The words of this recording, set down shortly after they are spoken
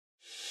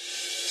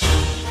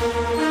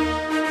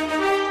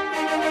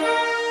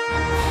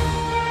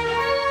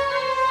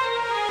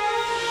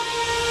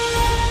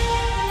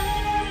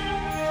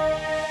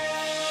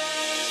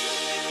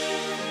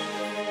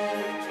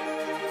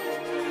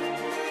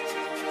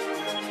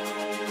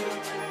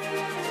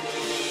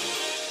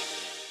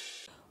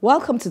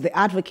Welcome to The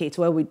Advocate,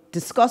 where we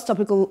discuss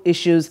topical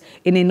issues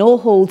in a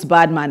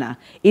no-holds-barred manner.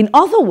 In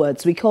other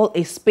words, we call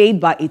a spade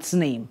by its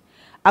name.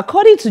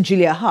 According to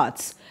Julia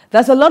Hartz,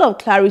 there's a lot of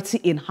clarity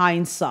in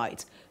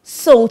hindsight.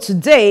 So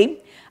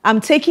today, I'm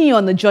taking you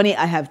on the journey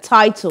I have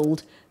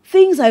titled,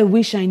 Things I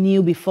Wish I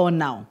Knew Before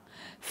Now.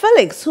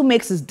 Felix, who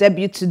makes his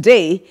debut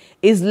today,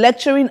 is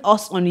lecturing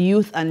us on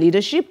youth and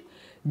leadership.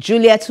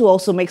 Juliet, who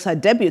also makes her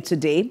debut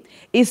today,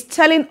 is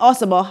telling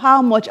us about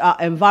how much our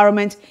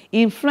environment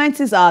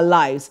influences our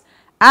lives.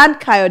 And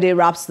Kayode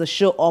wraps the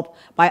show up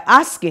by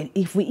asking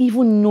if we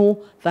even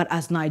know that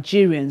as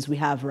Nigerians we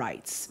have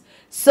rights.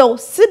 So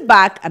sit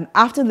back, and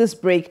after this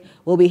break,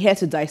 we'll be here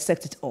to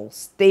dissect it all.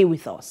 Stay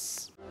with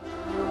us.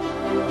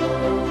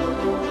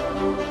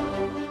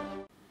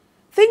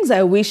 Things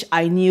I wish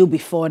I knew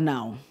before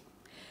now.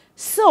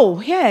 So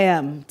here I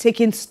am,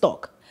 taking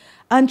stock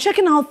and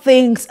checking out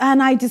things,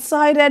 and I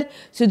decided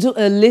to do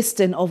a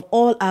listing of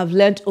all I've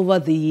learned over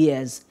the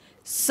years.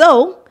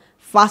 So,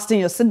 fasten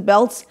your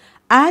seatbelts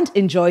and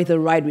enjoy the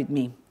ride with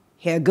me.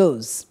 Here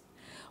goes.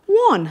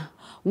 1.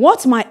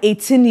 What my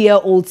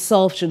 18-year-old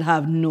self should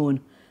have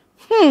known.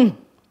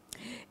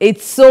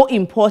 It's so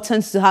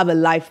important to have a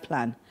life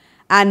plan.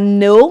 And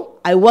no,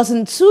 I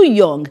wasn't too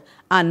young,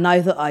 and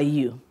neither are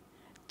you.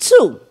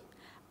 2.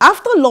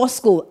 After law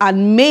school,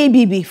 and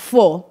maybe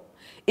before,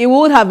 it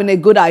would have been a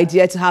good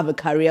idea to have a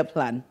career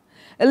plan.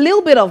 A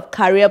little bit of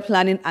career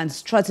planning and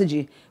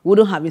strategy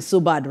wouldn't have been so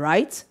bad,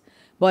 right?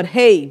 But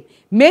hey,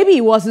 maybe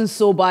it wasn't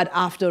so bad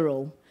after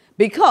all.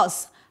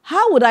 Because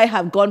how would I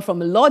have gone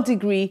from a law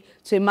degree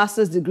to a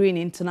master's degree in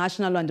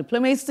international law and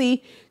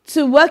diplomacy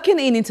to working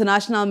in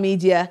international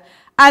media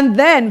and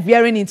then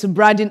veering into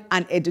branding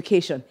and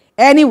education?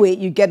 Anyway,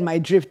 you get my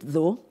drift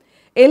though.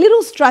 A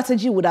little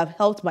strategy would have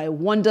helped my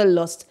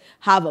wanderlust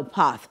have a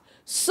path.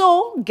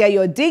 So get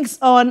your digs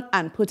on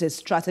and put a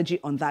strategy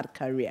on that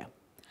career.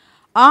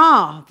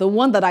 The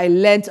one that I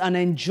learned and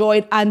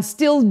enjoyed and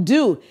still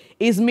do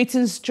is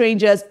meeting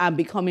strangers and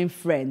becoming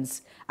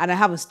friends. And I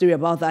have a story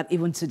about that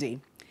even today.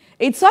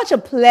 It's such a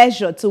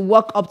pleasure to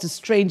walk up to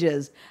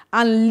strangers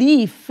and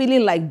leave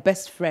feeling like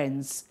best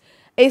friends.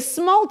 A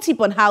small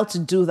tip on how to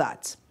do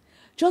that.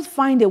 Just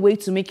find a way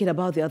to make it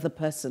about the other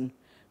person.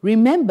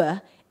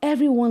 Remember,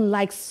 everyone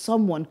likes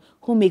someone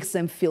who makes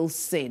them feel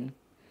seen.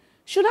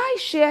 Should I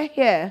share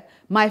here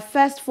my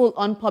first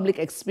full-on public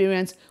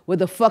experience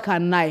with a fork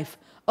and knife?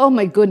 Oh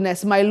my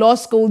goodness, my law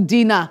school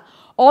dinner.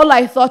 All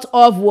I thought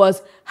of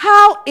was,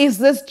 how is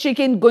this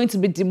chicken going to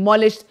be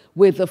demolished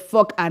with a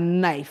fork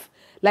and knife?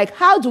 Like,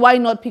 how do I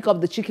not pick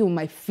up the chicken with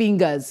my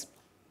fingers?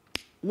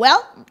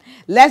 Well,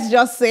 let's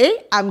just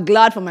say I'm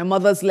glad for my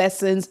mother's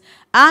lessons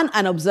and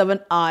an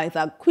observant eye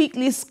that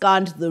quickly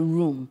scanned the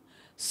room.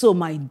 So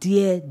my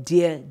dear,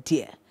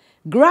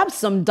 grab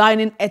some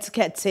dining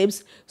etiquette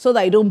tips so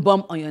that you don't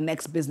bump on your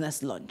next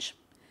business lunch.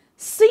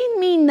 See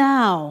me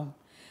now.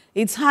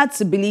 It's hard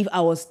to believe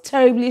I was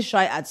terribly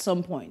shy at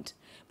some point,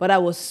 but I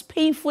was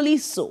painfully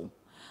so.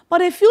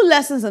 But a few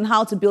lessons on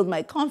how to build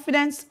my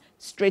confidence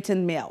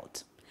straightened me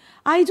out.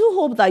 I do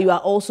hope that you are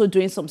also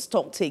doing some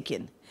stock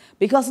taking,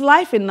 because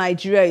life in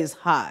Nigeria is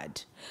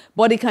hard,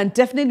 but it can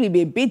definitely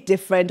be a bit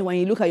different when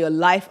you look at your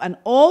life and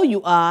all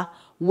you are,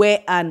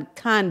 where and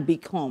can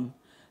become.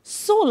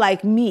 So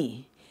like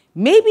me,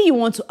 maybe you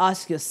want to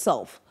ask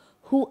yourself,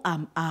 who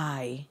am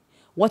I?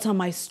 What are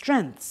my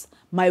strengths,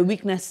 my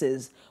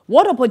weaknesses?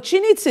 What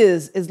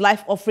opportunities is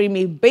life offering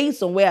me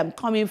based on where I'm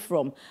coming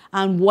from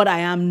and what I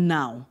am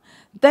now?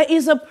 There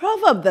is a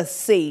proverb that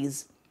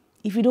says,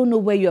 if you don't know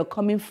where you're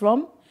coming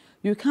from,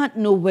 you can't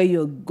know where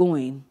you're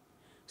going.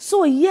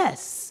 So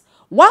yes,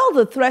 while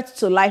the threat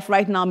to life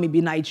right now may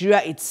be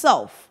Nigeria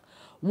itself,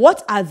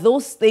 what are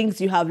those things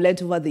you have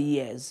learned over the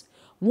years?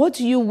 What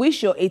do you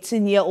wish your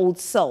 18-year-old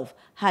self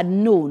had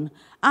known?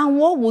 And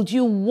what would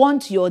you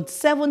want your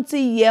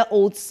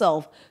 70-year-old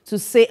self to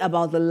say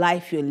about the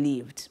life you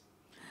lived?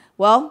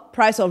 Well,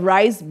 price of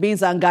rice,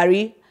 beans and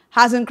garri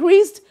has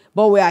increased,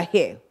 but we are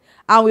here.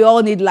 And we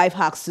all need life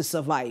hacks to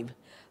survive.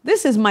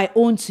 This is my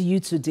own to you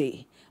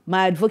today.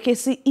 My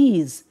advocacy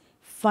is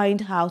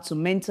find how to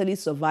mentally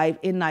survive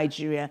in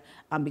Nigeria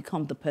and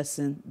become the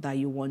person that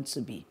you want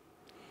to be.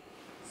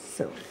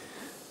 So...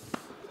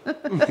 I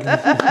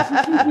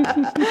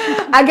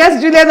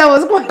guess, Juliet, that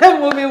was quite a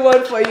moving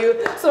word for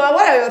you. So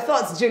what are your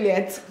thoughts,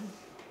 Juliet?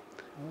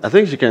 I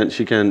think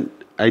she can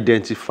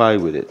identify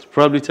with it.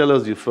 Probably tell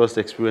us your first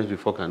experience with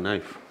fork and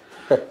knife.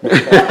 But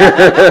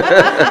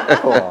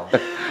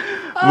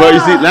you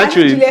see,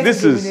 naturally,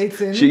 this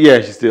is...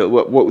 she's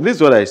still... this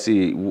is what I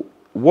see.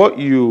 What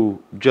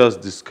you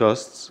just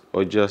discussed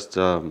or just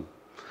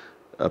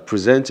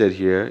presented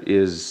here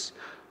is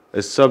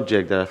a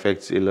subject that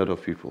affects a lot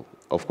of people.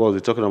 of course, we're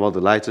talking about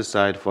the lighter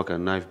side, fork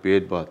and knife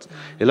beard, but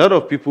a lot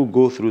of people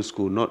go through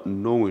school not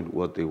knowing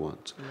what they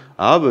want.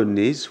 I have a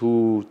niece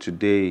who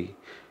today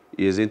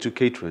is into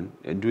catering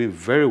and doing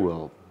very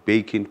well,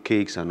 baking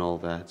cakes and all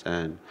that.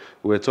 And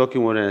we were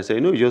talking one day and I said,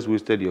 you know, you just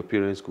wasted your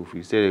parents' school fee.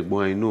 He said,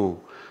 boy, I know.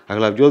 I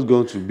could have just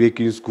gone to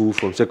baking school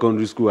from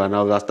secondary school and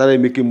I would have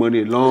started making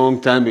money a long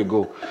time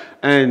ago.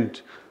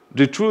 And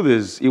the truth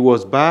is, it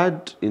was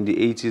bad in the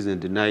 80s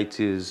and the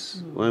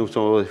 90s when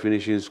someone was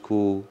finishing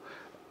school.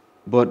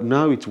 But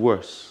now it's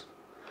worse.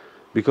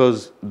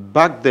 Because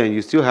back then,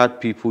 you still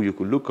had people you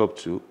could look up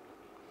to.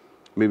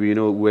 Maybe, you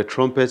know, were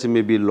trumpeting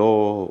maybe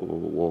law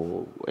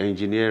or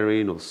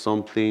engineering or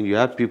something. You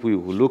had people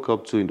you could look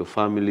up to in the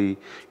family.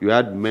 You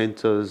had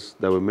mentors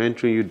that were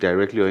mentoring you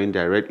directly or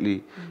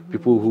indirectly.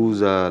 People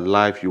whose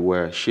life you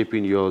were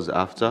shaping yours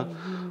after.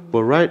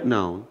 But right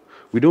now,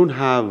 we don't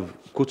have,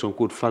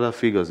 quote-unquote, father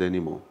figures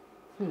anymore.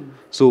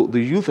 So the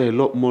youth are a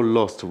lot more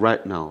lost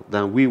right now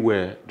than we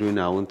were during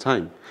our own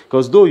time.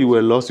 Because though you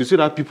were lost, you still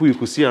had people you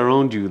could see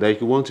around you that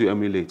you want to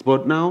emulate.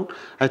 But now,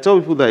 I tell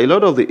people that a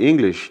lot of the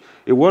English,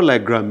 a word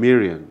like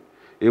grammarian,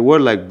 a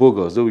word like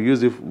bogus, though we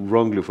used it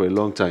wrongly for a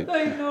long time.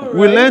 I know,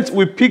 right?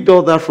 We picked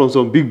all that from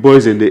some big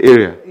boys in the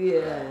area.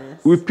 Yes.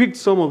 We picked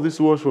some of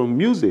these words from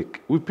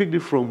music. We picked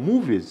it from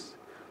movies.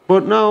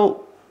 But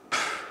now,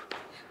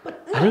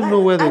 I don't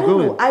know where they're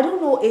going. I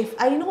don't know if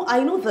I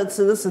know that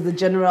so this is the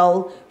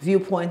general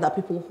viewpoint that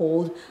people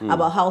hold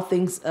about how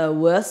things are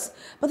worse.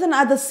 But then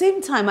at the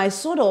same time, I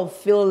sort of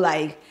feel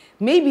like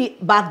maybe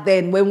back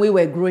then when we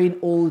were growing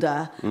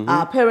older,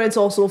 our parents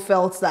also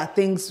felt that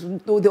things,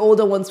 the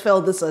older ones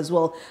felt this as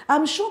well.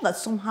 I'm sure that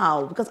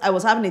somehow, because I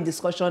was having a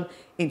discussion,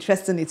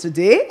 interestingly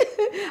today,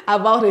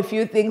 about a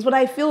few things, but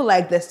I feel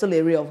like there's still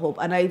a ray of hope.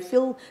 And I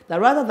feel that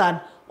rather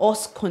than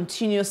us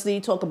continuously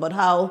talk about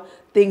how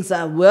things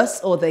are worse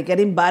or they're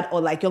getting bad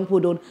or like young people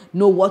don't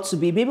know what to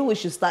be, maybe we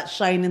should start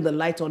shining the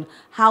light on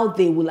how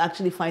they will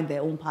actually find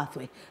their own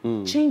pathway.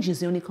 Change is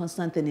the only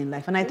constant thing in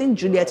life. And I think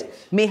Juliet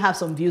may have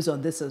some views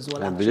on this as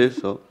well. I believe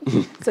so.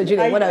 So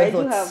Juliet, what are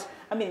your thoughts?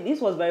 I mean, this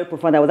was very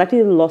profound. I was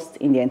actually lost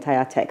in the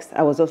entire text.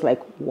 I was just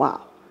like,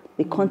 wow.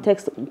 The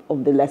context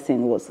of the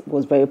lesson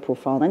was very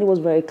profound and it was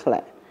very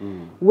clear.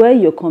 Where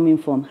you're coming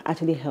from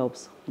actually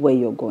helps where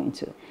you're going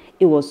to.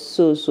 It was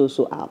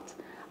so apt.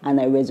 And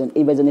it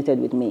resonated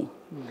with me.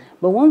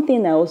 But one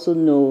thing I also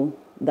know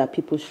that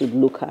people should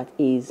look at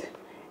is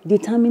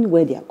determine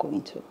where they are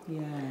going to.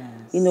 Yes.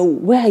 You know,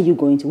 where are you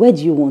going to? Where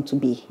do you want to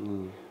be?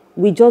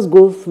 We just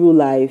go through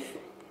life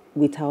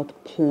without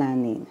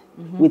planning,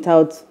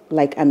 without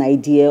like an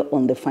idea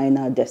on the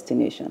final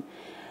destination.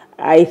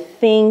 I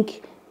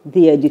think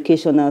the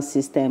educational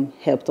system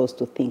helped us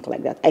to think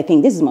like that. I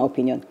think this is my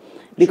opinion.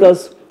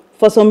 Because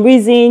for some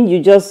reason,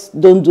 you just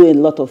don't do a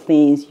lot of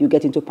things. You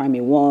get into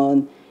primary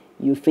 1,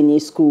 you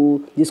finish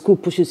school, the school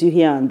pushes you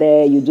here and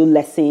there, you do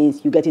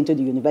lessons, you get into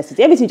the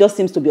university. Everything just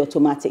seems to be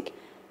automatic.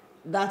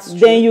 That's true.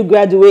 Then you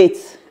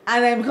graduate.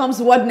 And then it becomes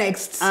what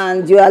next?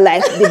 And you are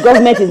like, the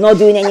government is not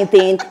doing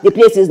anything, the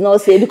place is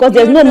not safe, because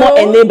there's no more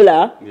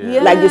enabler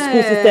like the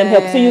school system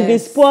helps. So you've been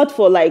spoiled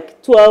for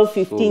like 12,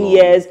 15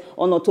 years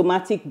on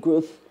automatic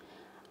growth,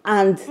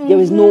 and there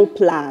is no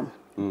plan.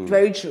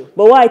 Very true.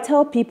 But what I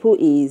tell people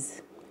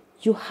is,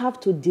 you have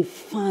to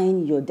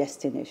define your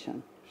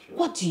destination.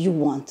 What do you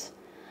want?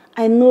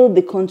 I know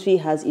the country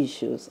has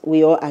issues.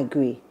 We all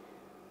agree.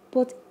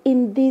 But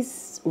in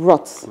this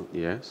rut,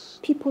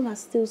 people are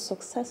still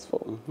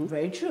successful.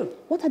 Very true.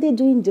 What are they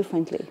doing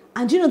differently?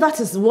 And you know, that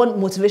is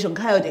one motivation.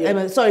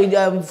 Felix.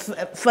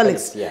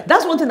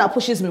 That's one thing that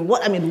pushes me.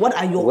 What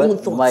are your own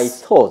thoughts? My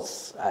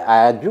thoughts,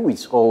 I agree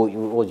with all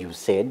what you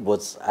said,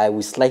 but I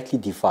will slightly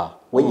differ.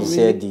 When you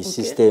said the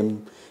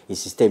system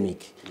is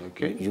systemic,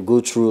 you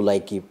go through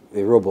like a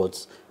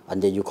robot, and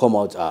then you come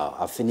out,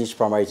 I finished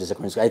primary to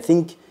secondary school. I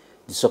think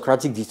the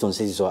Socratic dictum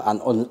says so,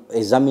 and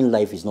unexamined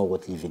life is not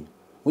worth living.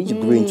 When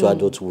you grow into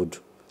adulthood,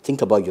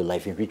 think about your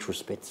life in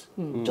retrospect,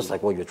 just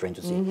like what you're trying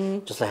to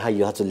say. Just like how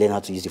you had to learn how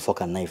to use the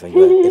fork and knife, and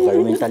you are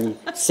environmentally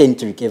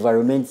centric,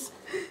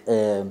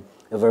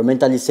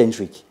 environmentally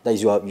centric. That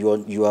is,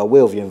 you are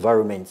aware of your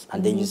environment,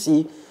 and then you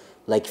see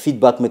like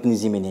feedback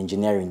mechanism in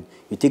engineering.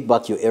 You take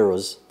back your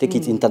errors, take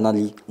it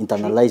internally,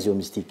 internalize your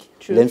mistake,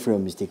 learn from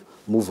your mistake,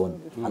 move on,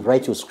 and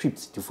write your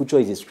script. The future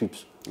is a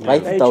script.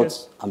 Write it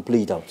out and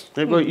play it out.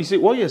 But you see,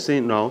 what you're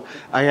saying now,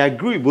 I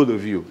agree with both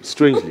of you,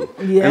 strangely.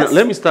 And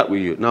let me start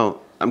with you. Now,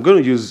 I'm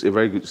going to use a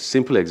very good,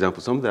 simple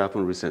example, something that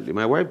happened recently.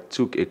 My wife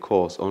took a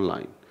course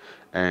online,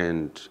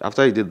 and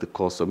after I did the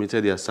course,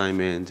 submitted the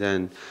assignment,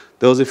 and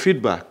there was a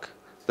feedback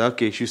that,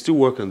 okay, she still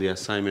work on the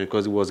assignment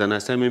because it was an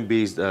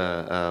assignment-based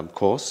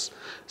course,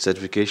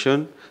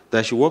 certification,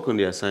 that she worked on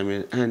the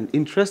assignment, and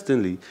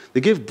interestingly,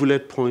 they gave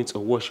bullet points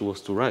of what she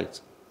was to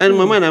write. And in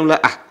my mind, I'm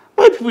like,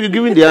 why people you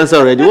giving the answer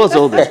already? What's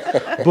all this?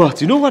 But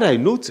you know what I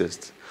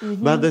noticed?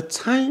 By the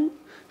time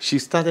she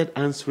started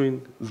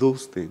answering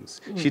those things.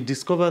 She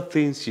discovered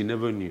things she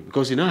never knew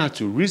because she now had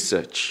to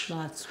research,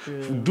 That's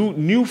true. do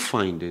new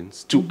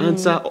findings to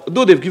answer,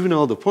 though they've given her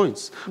all the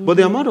points. But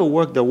the amount of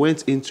work that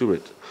went into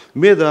it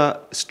made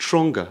her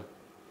stronger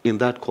in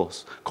that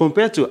course,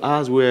 compared to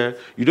ours where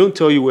you don't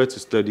tell you where to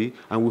study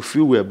and we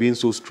feel we are being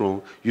so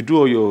strong. You do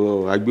all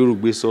your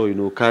agberu, you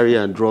know, carry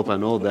and drop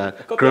and all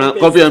that.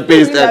 Copy and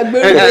paste.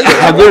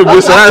 Agberu,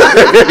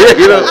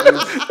 you know.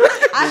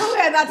 I haven't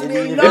heard that in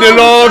a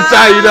long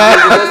time, you know.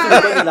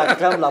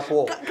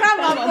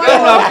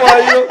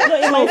 No,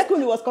 in my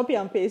school it was copy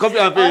and paste. Copy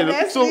and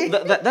paste. You know?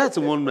 So that's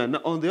one man.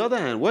 Now, on the other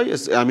hand,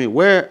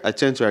 where I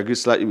tend to agree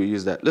slightly with you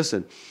is that,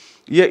 listen,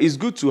 yeah, it's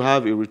good to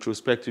have a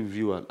retrospective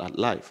view at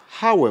life.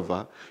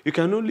 However, you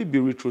can only be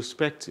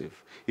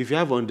retrospective if you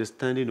have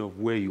understanding of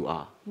where you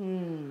are.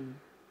 And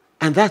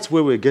that's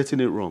where we're getting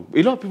it wrong.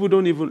 A lot of people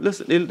don't even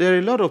listen. There are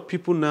a lot of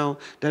people now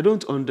that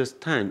don't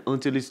understand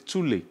until it's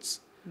too late.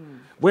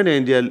 When they're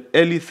in their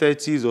early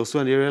 30s or so,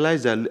 and they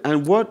realize that,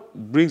 and what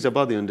brings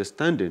about the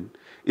understanding,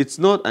 it's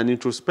not an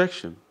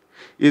introspection.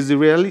 It's the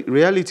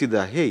reality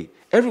that, hey,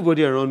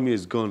 everybody around me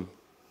is gone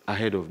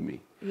ahead of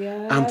me.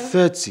 Yeah. I'm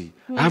 30.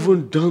 I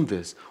haven't done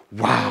this.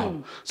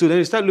 Wow. So then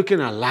you start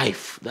looking at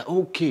life. That,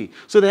 okay.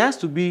 So there has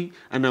to be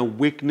an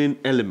awakening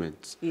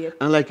element. Yep.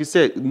 And like you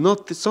said,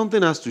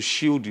 something has to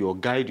shield you or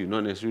guide you,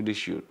 not necessarily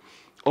shield,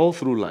 all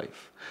through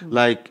life.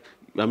 Like,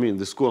 I mean,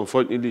 the school,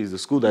 unfortunately, is the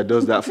school that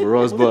does that for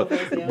us. But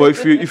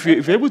if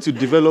you're able to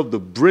develop the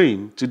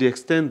brain to the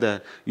extent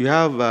that you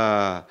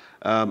have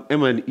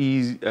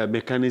M&E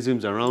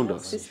mechanisms around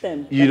us,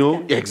 System. you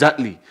know,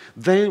 exactly,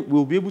 then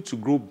we'll be able to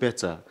grow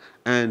better.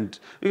 And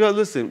because,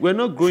 listen, we're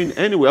not growing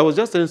anywhere. I was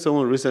just telling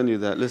someone recently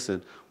that,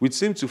 listen, we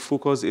seem to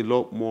focus a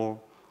lot more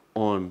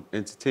on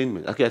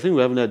entertainment. Okay, I think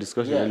we're having that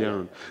discussion earlier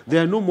on.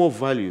 There are no more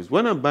values.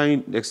 When I'm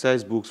buying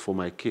exercise books for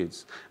my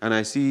kids and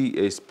I see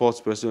a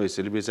sports person or a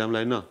celebrity, I'm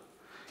like, no.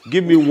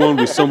 Give me one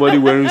with somebody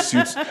wearing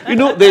suits. You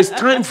know, there's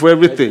time for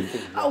everything.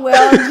 Oh,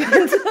 well,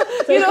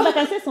 So if I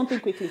can say something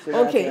quickly to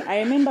that. Okay. I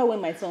remember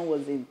when my son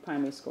was in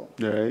primary school.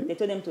 Right. They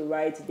told them to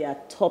write their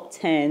top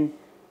 10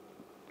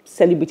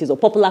 celebrities or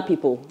popular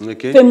people.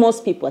 Okay.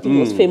 Famous people. I think it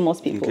was famous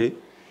people. Okay.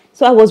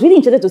 So I was really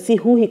interested to see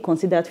who he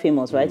considered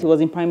famous, right? He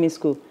was in primary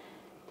school.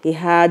 He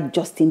had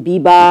Justin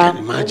Bieber, You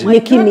can imagine.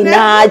 Nicki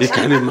Minaj. You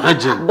can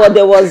imagine. But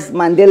there was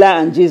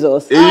Mandela and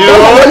Jesus. You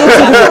know?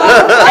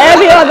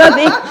 Every other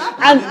thing.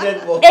 And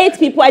 8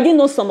 people, I didn't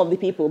know some of the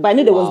people, but I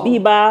knew there was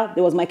Bieber,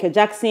 there was Michael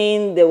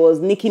Jackson, there was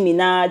Nicki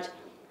Minaj.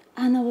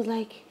 And I was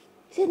like,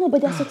 he said, no,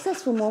 but they're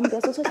successful, Mom. They're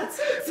successful.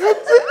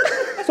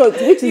 So,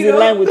 which is in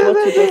line with what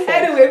you just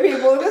said. Anyway,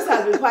 people, this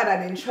has been quite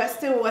an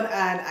interesting one,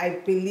 and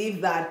I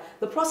believe that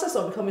the process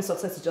of becoming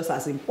success is just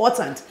as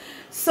important.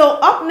 So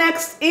up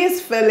next is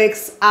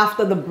Felix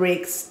after the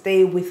break.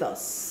 Stay with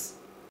us.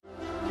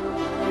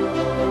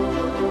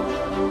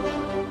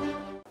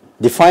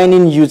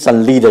 Defining youth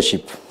and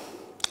leadership.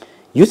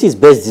 Youth is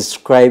best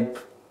described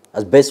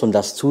as best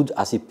understood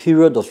as a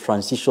period of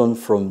transition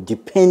from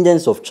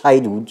dependence of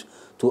childhood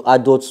to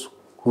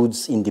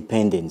adulthood's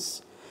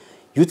independence.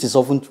 Youth is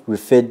often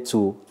referred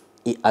to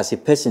as a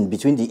person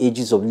between the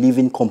ages of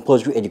leaving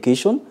compulsory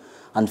education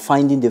and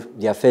finding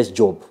their first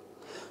job.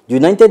 The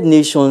United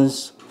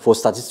Nations, for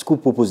statistical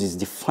purposes,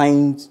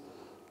 defined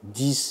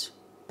those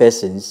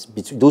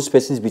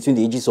persons between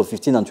the ages of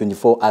 15 and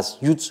 24 as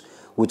youth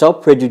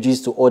without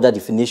prejudice to other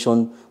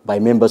definition by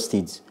member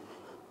states.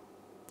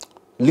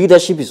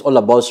 Leadership is all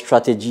about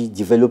strategy,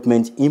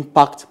 development,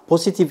 impact,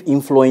 positive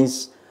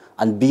influence,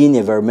 and being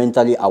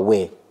environmentally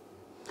aware.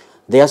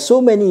 There are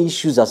so many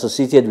issues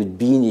associated with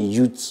being a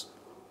youth,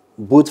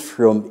 both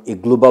from a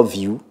global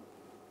view,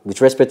 with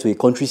respect to a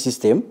country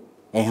system,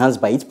 enhanced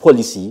by its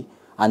policy,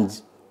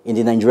 and in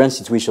the Nigerian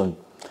situation.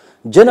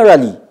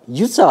 Generally,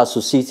 youths are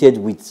associated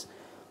with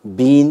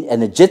being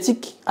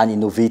energetic and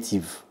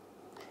innovative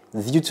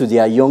due to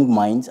their young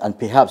minds and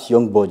perhaps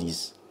young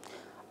bodies.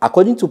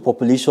 According to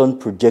population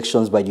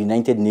projections by the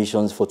United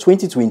Nations for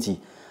 2020,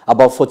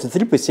 about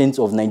 43%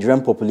 of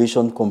Nigerian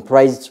population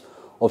comprised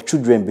of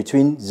children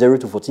between 0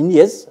 to 14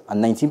 years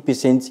and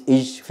 19%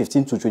 aged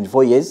 15 to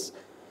 24 years,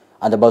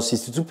 and about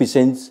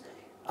 62%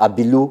 are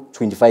below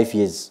 25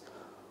 years.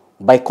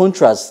 By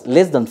contrast,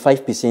 less than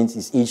 5%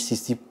 is aged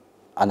 60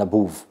 and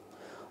above.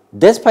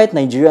 Despite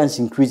Nigerians'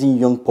 increasing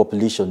young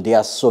population, there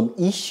are some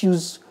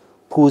issues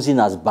posing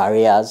as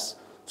barriers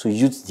to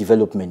youth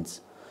development.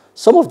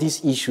 Some of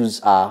these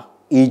issues are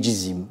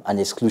ageism and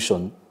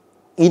exclusion,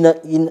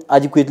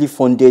 inadequately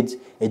funded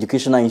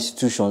educational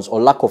institutions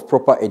or lack of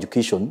proper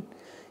education,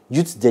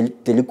 youth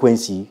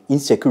delinquency,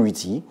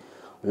 insecurity,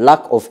 lack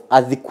of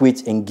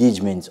adequate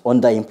engagement,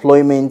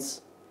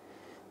 underemployment,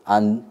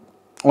 and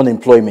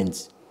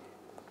unemployment.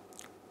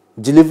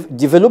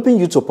 Developing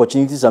youth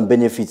opportunities and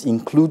benefits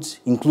includes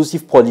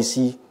inclusive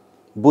policy,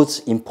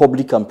 both in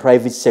public and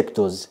private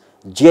sectors,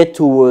 geared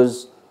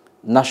towards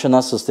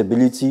national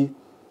sustainability,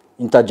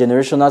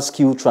 intergenerational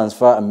skill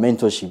transfer and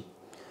mentorship,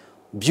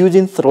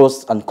 building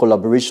trust and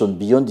collaboration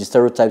beyond the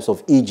stereotypes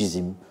of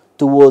ageism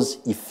towards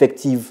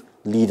effective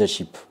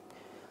leadership.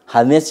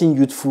 harnessing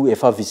youthful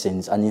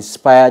effervescence and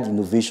inspired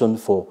innovation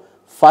for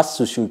fast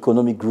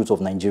socio-economic growth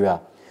of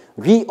Nigeria,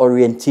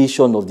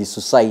 reorientation of the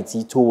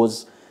society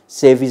towards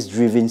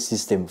service-driven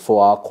system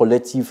for our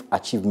collective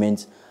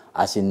achievement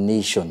as a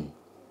nation.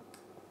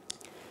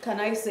 Can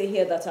I say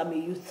here that I'm a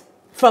youth?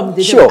 From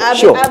the sure,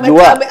 you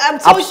are.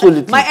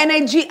 Absolutely. My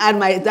energy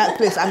and that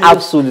place.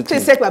 Absolutely.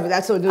 Please take my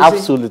that. So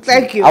absolutely.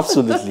 Thank you.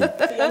 Absolutely.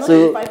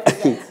 So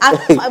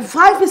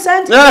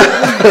 5%.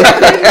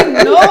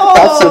 No.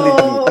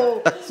 Absolutely.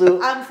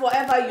 So I'm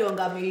forever young.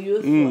 I'm a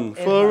youth.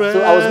 Forever.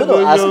 So I was going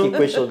to ask a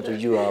question to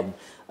you,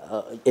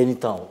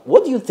 Anytime.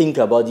 What do you think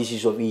about this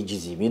issue of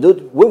ageism? You know,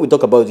 when we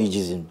talk about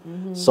ageism,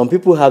 some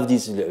people have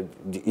this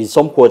in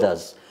some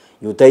quarters.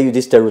 Will tell you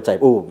this stereotype.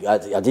 Oh,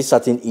 at this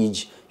certain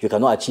age, you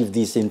cannot achieve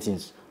these same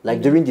things.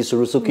 Like during the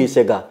Sorosoke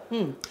Sega,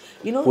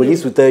 you know,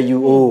 police will tell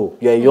you, oh,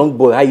 you're a young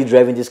boy, how are you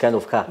driving this kind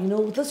of car? You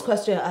know, this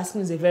question you're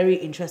asking is a very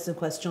interesting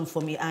question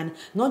for me. And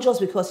not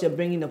just because you're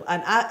bringing up,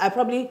 and I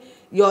probably,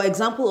 your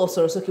example of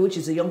Sorosoke, which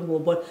is a young boy,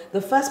 but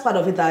the first part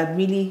of it that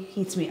really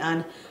hits me,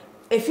 and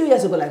a few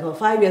years ago, like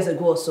 5 years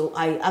ago or so,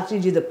 I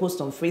actually did a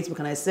post on Facebook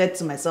and I said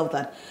to myself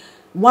that,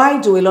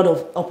 why do a lot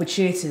of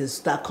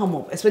opportunities that come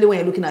up, especially when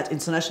you're looking at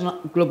international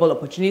global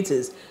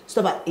opportunities,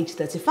 stop at age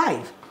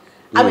 35?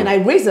 I mean, I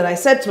raised it. I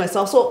said to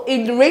myself, so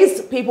it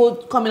raised people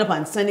coming up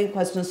and sending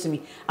questions to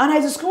me. And I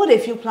discovered a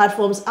few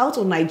platforms out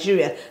of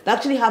Nigeria that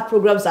actually have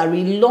programs that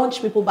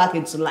relaunch people back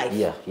into life.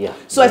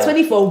 So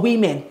especially for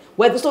women.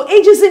 So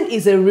ageism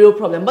is a real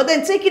problem. But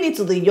then taking it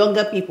to the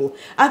younger people,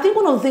 I think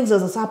one of the things that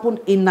has happened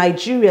in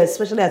Nigeria,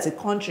 especially as a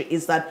country,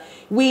 is that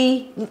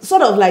we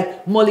sort of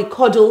like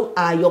mollycoddle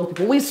our young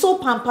people. We so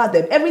pamper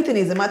them. Everything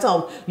is a matter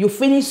of you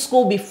finish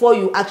school before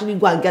you actually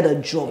go and get a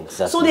job.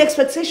 Exactly. So the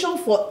expectation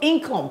for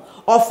income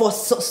or for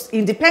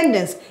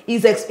independence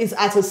is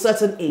at a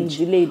certain age.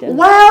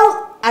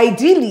 While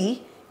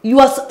ideally,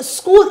 your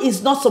school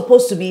is not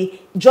supposed to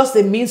be just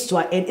a means to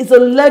an end. It's a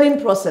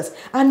learning process.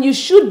 And you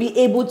should be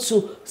able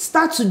to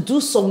start to do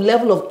some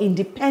level of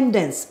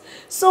independence.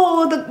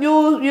 So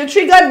you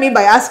triggered me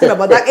by asking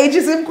about that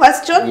ageism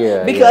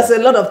question. Because a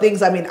lot of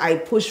things, I mean, I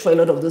push for a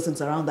lot of those things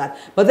around that.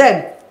 But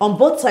then, on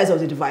both sides of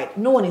the divide,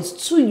 no one is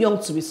too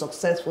young to be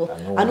successful.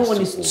 And no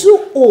one is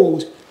too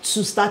old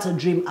to start a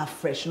dream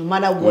afresh, no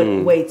matter what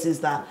way it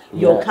is that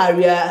your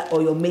career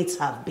or your mates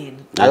have been.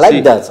 I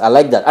like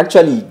that.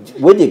 Actually,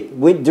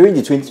 during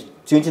the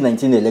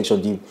 2019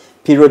 election, the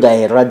period I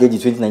heralded the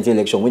 2019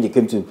 election, when they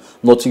came to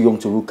Not Too Young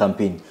to Rule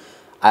campaign,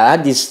 I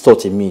had this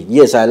thought in me.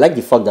 Yes, I like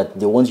the fact that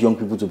they want young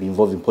people to be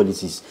involved in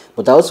politics,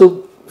 but I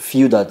also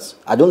feel that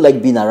I don't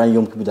like being around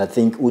young people that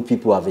think old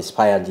people have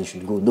aspired, they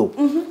should go. No,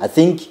 I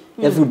think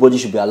everybody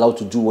should be allowed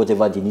to do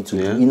whatever they need to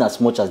do, in as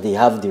much as they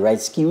have the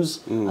right skills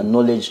and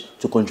knowledge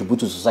to contribute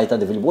to societal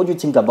development. What do you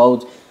think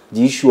about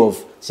the issue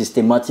of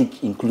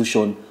systematic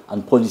inclusion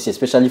and policy,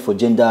 especially for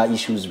gender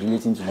issues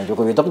relating to Nigeria?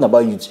 Because we're talking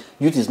about youth.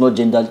 Youth is not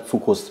gender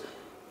focused.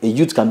 A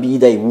youth can be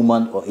either a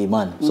woman or a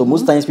man. So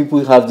most times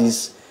people have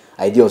this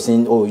idea of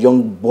saying, oh,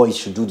 young boys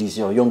should do this,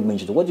 or young men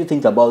should do. What do you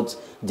think about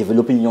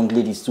developing young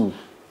ladies too,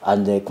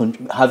 and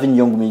having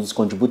young men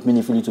contribute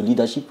meaningfully to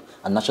leadership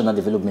and national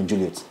development,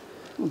 Juliet?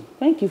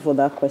 Thank you for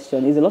that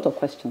question. There's a lot of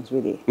questions,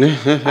 really.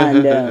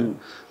 And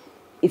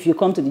if you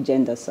come to the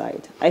gender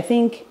side, I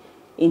think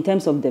in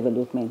terms of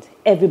development,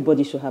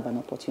 everybody should have an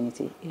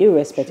opportunity,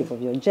 irrespective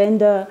of your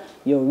gender,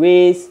 your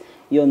race,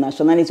 your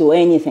nationality, or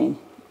anything.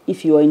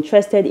 If you are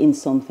interested in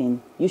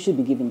something, you should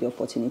be given the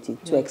opportunity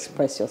to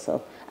express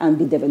yourself and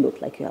be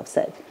developed, like you have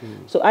said.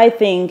 So I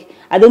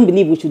don't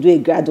believe we should do a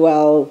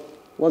gradual,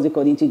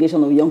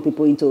 integration of young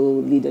people into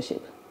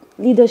leadership.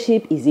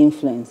 Leadership is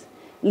influence.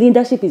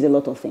 Leadership is a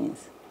lot of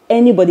things.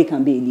 Anybody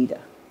can be a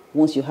leader.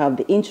 Once you have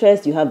the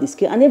interest, you have the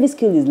skill, and every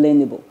skill is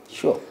learnable.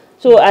 Sure.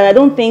 So I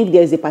don't think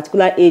there's a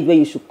particular age where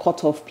you should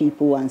cut off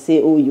people and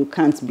say, oh, you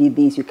can't be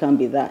this, you can't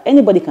be that.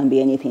 Anybody can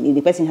be anything. If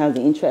the person has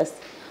the interest,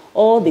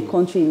 all the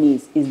country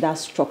needs is that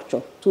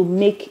structure to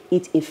make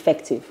it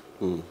effective.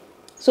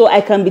 So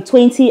I can be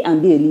 20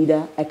 and be a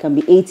leader. I can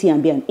be 80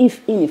 and be an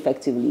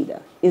ineffective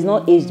leader. It's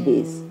not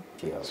age-based.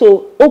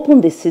 So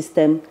open the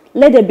system.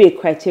 Let there be a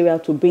criteria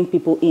to bring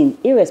people in,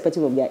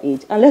 irrespective of their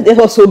age. And let there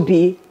also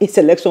be a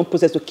selection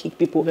process to kick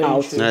people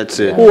out. That's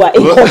it. Who are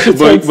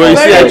incompetent. But you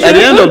see, at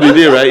the end of the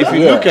day, right,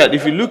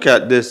 if you look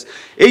at this,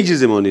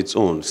 ageism on its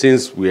own,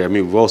 since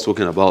we've all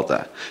spoken about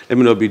that, let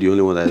me not be the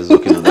only one that is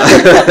looking at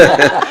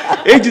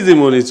that.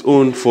 Ageism on its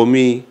own, for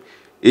me,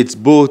 it's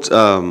both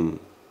a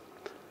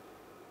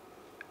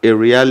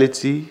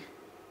reality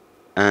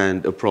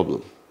and a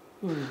problem.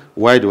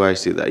 Why do I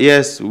say that?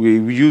 Yes, we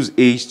use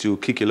age to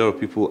kick a lot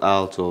of people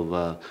out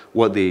of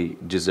what they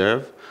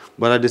deserve.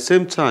 But at the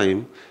same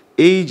time,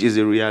 age is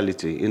a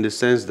reality in the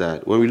sense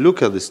that when we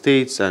look at the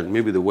States and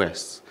maybe the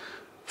West,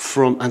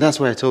 and that's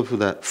why I tell people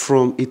that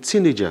from a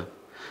teenager,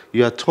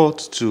 you are taught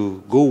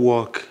to go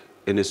work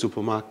in a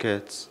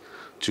supermarket,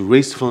 to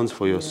raise funds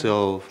for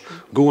yourself,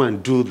 go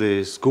and do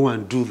this, go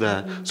and do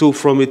that. So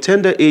from a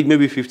tender age,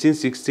 maybe 15,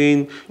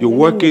 16, you're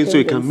working so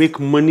you can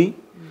make money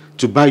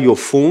to buy your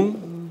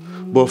phone,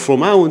 But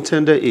from our own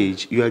tender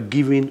age, you are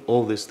given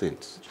all these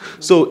things.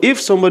 So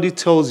if somebody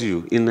tells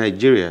you in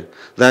Nigeria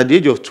that at the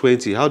age of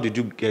 20, how did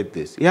you get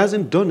this? He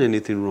hasn't done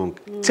anything wrong,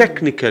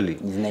 technically.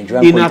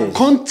 In our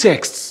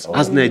context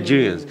as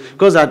Nigerians.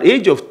 Because at the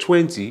age of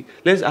 20,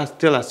 let's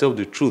tell ourselves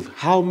the truth.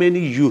 How many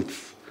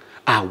youth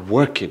are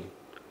working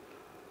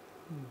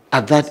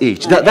at that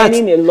age?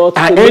 Earning a lot,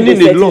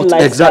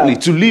 exactly,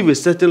 to live a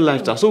certain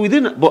lifestyle. So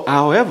but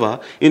however,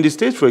 in the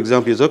States, for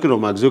example, you're talking of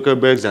Mark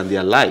Zuckerberg's and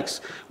their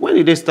likes. When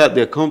did they start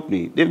their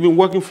company? They've been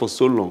working for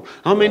so long.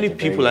 How many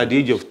people at the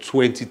age of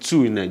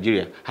 22 in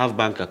Nigeria have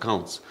bank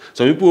accounts?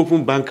 Some people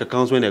open bank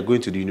accounts when they're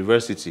going to the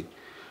university,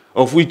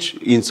 of which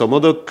in some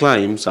other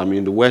climes, I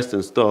mean the West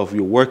and stuff,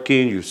 you're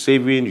working, you're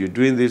saving, you're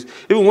doing this.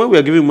 Even when we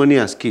are giving money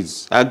as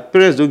kids, our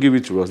parents don't give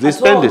it to us. They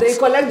spend it. They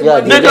collect the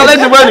money. They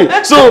collect the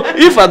money. So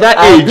if at that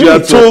age you are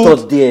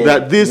told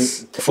that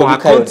this, for our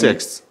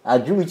context. I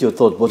agree with your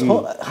thought, but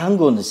hang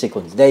on a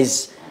second.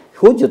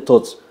 Hold your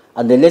thoughts,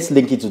 and then let's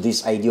link it to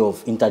this idea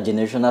of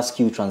intergenerational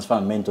skill transfer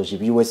and mentorship.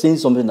 You were saying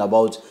something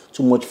about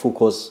too much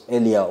focus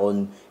earlier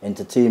on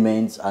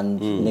entertainment and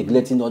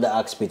neglecting other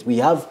aspects. We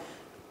have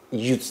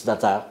youths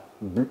that are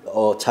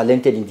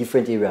talented in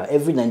different areas.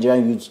 Every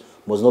Nigerian youth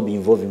must not be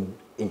involved in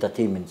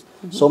entertainment.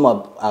 Some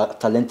are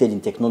talented in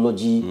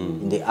technology,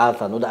 in the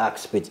art and other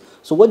aspects.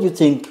 So what do you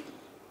think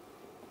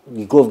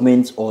the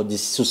government or the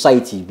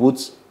society,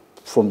 both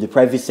from the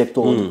private sector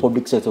or the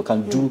public sector,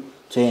 can do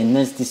to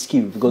enhance this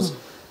skill? Because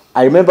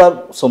I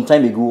remember some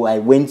time ago, I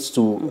went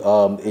to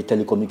a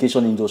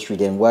telecommunication industry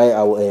then, while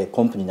our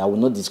company, I will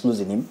not disclose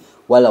the name,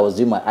 while I was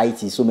doing my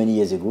IT so many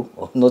years ago,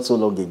 or not so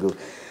long ago.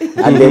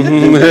 And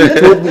then they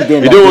told me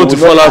then you don't want to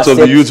fall out of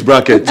the youth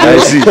bracket. I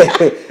see.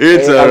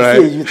 It's all right.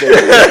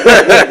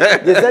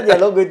 They said they are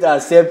not going to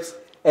accept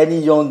any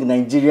young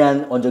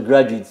Nigerian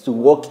undergraduates to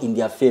work in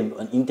their firm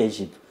on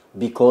internship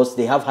because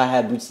they have high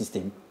hybrid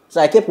system.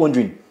 So I kept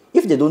wondering,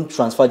 if they don't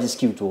transfer this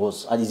skill to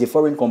us, and it's a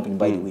foreign company,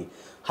 by the way,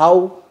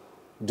 how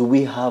do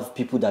we have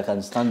people that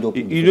can stand up?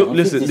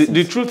 Listen,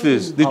 the truth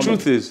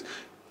is,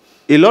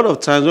 a lot of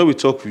times when we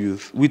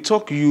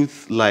talk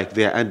youth like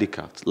they're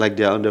handicapped, like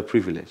they're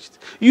underprivileged.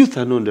 Youth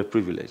are not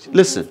underprivileged.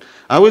 Listen,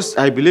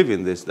 I believe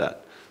in this,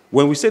 that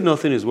when we say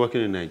nothing is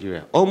working in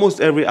Nigeria, almost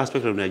every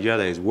aspect of Nigeria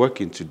that is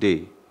working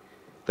today,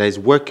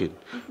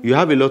 you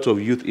have a lot of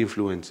youth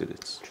influence in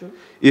it. True.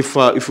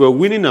 If we're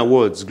winning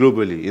awards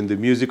globally in the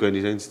music or in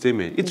the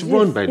entertainment, it's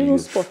run by the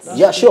youth. Sports.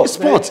 Yeah, sure.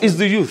 Sports is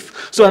the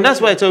youth. So, and that's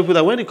why I tell people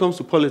that when it comes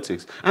to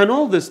politics and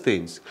all these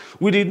things,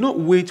 we did not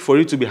wait for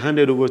it to be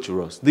handed over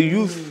to us. The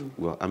youth,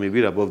 well, I'm a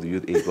bit above the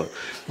youth age, but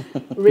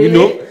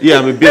really? Yeah,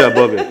 I'm a bit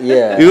above it.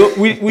 Yeah.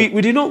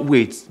 We did not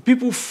wait.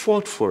 People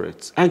fought for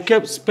it and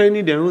kept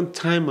spending their own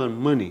time and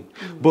money.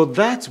 But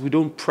that we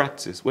don't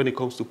practice when it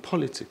comes to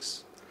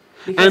politics.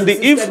 Because and the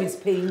system is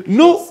paying.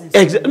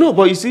 No,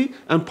 but you see,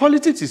 and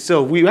politics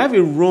itself, we have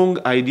a wrong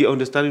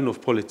understanding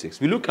of politics.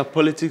 We look at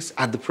politics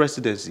at the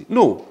presidency.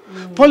 No,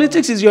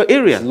 politics is your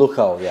area. It's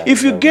local, yeah.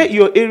 If you get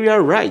your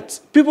area right,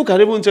 people can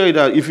even tell you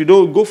that if you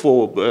don't go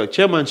for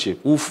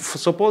chairmanship, we'll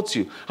support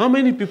you. How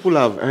many people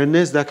have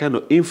harnessed that kind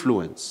of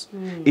influence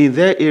in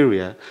their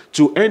area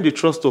to earn the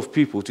trust of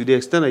people to the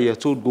extent that you're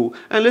told go?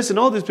 And listen,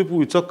 all these people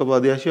we talk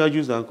about, they are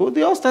youth and co,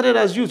 they all started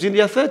as youth in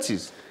their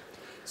 30s.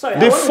 Sorry,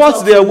 they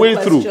fought their way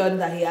through. The question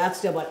that he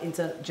asked you about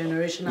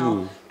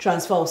intergenerational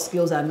transfer of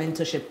skills and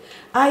mentorship.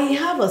 I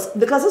have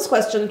because this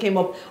question came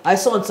up, I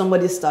saw on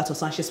somebody's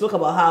status and she spoke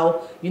about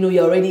how,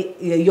 you're already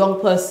a young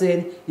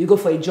person, you go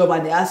for a job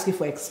and they ask you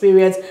for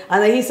experience.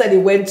 And then he said he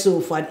went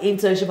for an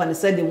internship and he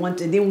said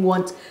they didn't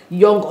want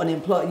young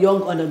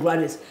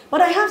undergraduates.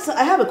 But I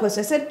have a question.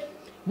 I said,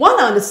 one,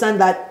 I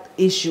understand that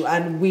issue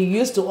and we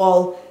used to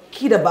all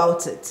kid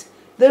about it.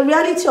 The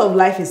reality of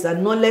life is that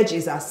knowledge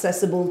is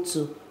accessible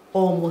to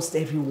almost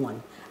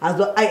everyone.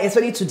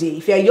 Especially today,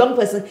 if you're a young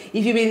person,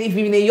 if you've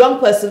been a young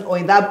person or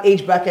in that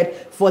age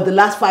bracket for the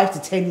last 5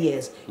 to 10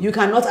 years, you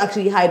cannot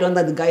actually hide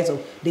under the guise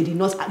of they did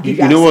not give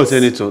you access. You know what,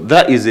 Senator?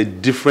 That is a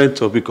different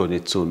topic on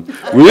its own.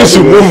 We need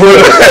to move on.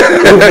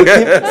 We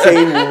keep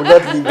saying we will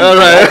not leave. All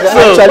right.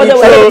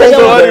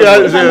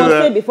 I must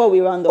say before we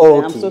round up,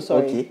 I'm so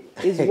sorry. Okay.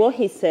 Is what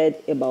he said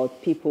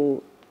about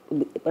people,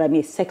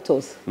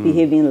 sectors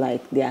behaving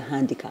like they are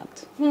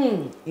handicapped.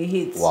 It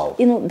hits. Wow.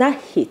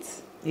 That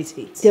hits. It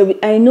hits.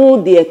 I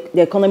know the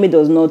economy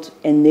does not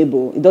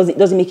enable, it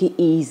doesn't make it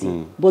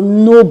easy, but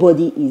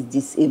nobody is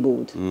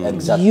disabled.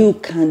 Exactly. You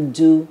can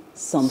do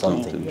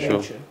something.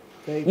 Very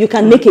true. You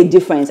can make a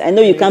difference. I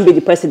know you can't be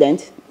the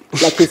president.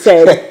 Like you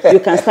said,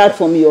 you can start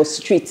from your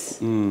streets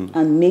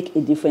and make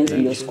a difference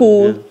in your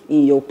school,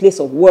 in your place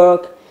of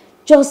work.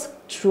 Just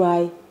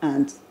try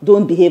and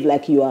don't behave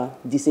like you are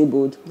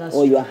disabled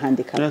or you are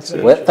handicapped.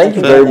 Well, thank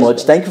you very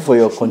much. Thank you for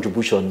your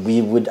contribution.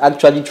 We would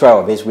actually try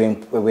our best. We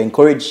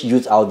encourage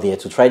youth out there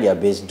to try their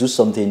best, do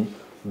something,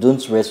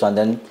 don't rest. And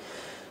then,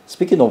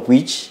 speaking of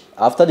which,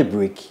 after the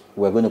break,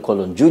 we're going to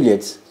call on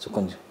Juliet to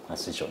continue our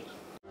session.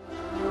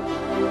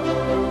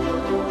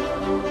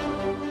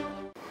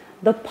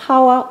 The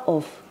power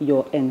of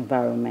your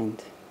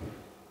environment.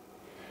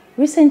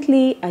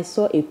 Recently, I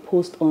saw a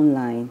post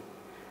online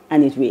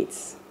and it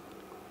reads,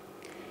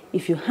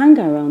 if you hang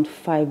around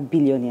 5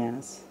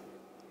 billionaires,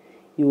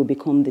 you will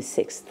become the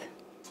 6th.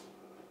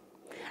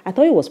 I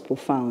thought it was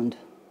profound,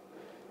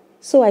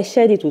 so I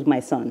shared it with my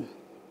son.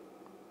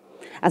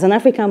 As an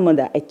African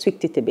mother, I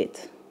tweaked it a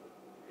bit.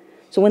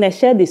 So when I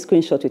shared the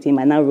screenshot with him,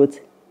 I now wrote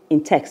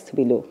in text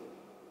below,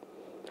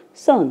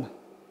 son,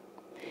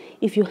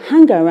 if you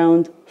hang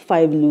around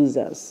 5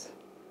 losers,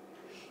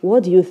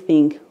 what do you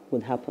think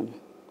would happen?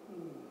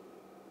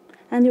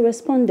 And he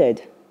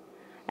responded,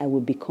 I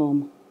will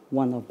become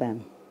one of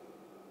them.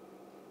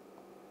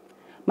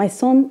 My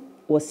son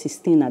was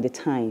 16 at the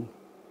time,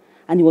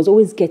 and he was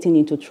always getting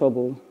into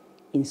trouble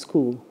in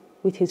school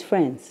with his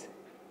friends.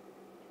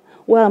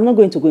 Well, I'm not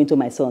going to go into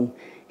my son.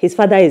 His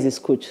father is his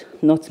coach,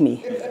 not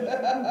me.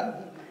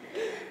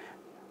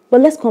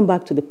 But let's come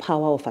back to the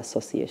power of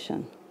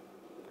association.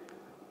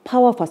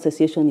 Power of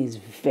association is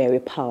very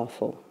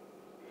powerful.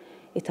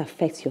 It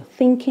affects your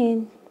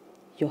thinking,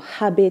 your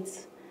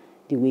habits,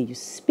 the way you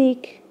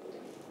speak,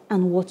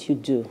 and what you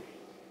do.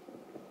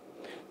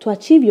 To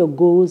achieve your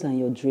goals and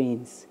your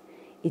dreams,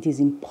 it is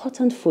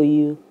important for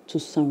you to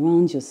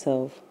surround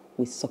yourself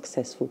with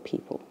successful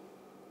people.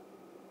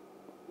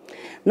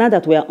 Now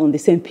that we are on the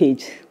same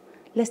page,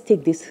 let's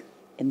take this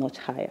a notch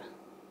higher.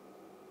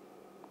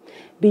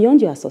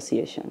 Beyond your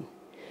association,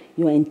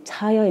 your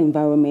entire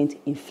environment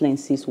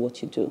influences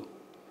what you do,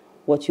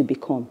 what you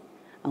become,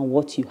 and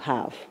what you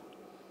have.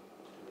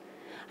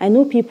 I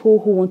know people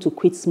who want to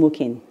quit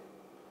smoking,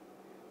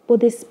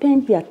 but they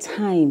spend their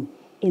time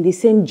in the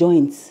same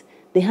joints.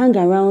 They hang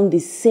around the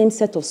same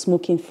set of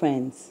smoking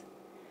friends,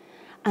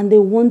 and they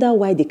wonder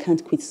why they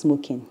can't quit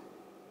smoking.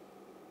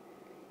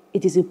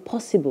 It is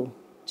impossible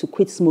to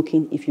quit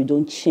smoking if you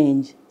don't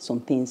change some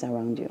things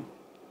around you.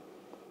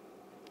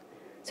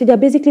 So there are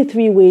basically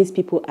 3 ways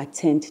people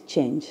attempt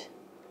change.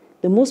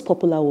 The most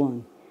popular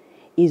one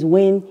is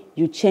when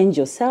you change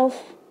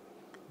yourself,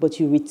 but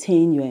you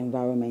retain your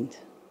environment.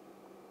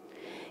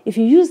 If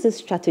you use this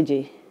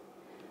strategy,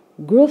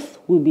 growth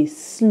will be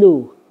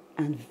slow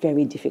and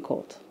very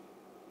difficult.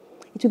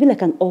 It will be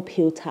like an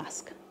uphill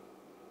task.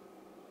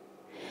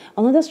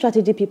 Another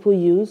strategy people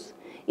use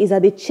is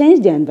that they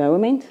change their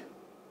environment,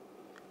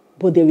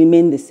 but they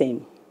remain the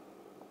same.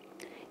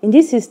 In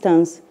this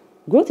instance,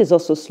 growth is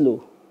also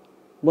slow,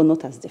 but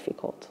not as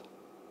difficult.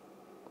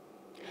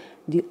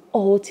 The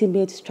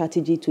ultimate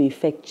strategy to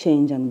effect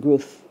change and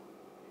growth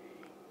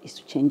is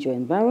to change your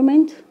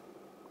environment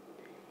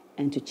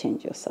and to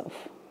change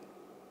yourself.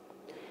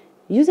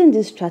 Using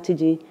this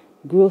strategy,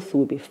 growth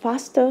will be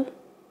faster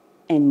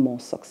and more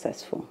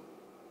successful.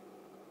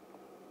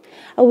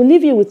 I will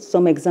leave you with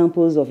some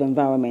examples of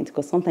environment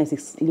because sometimes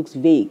it looks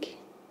vague.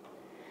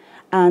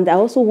 And I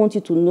also want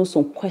you to know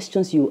some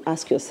questions you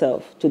ask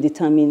yourself to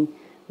determine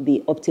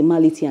the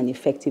optimality and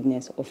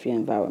effectiveness of your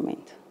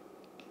environment.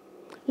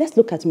 Let's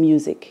look at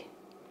music.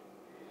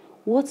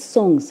 What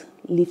songs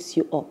lifts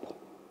you up?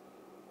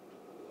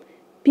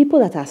 People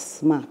that are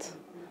smart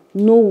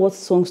know what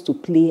songs to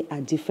play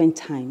at different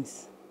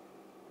times.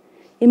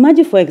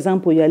 Imagine, for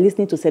example, you are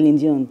listening to Celine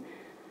Dion.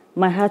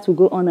 My heart will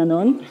go on,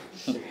 and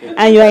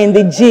you are in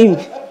the gym.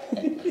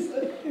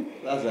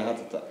 That's a heart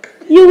attack.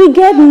 You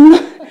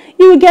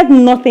will get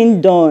nothing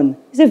done.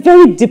 It's a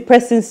very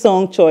depressing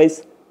song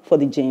choice for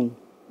the gym.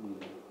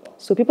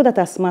 So people that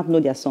are smart know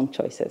their song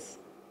choices.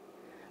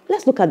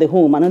 Let's look at the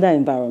home, another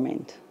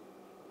environment.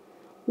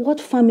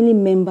 What family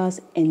members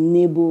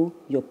enable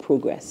your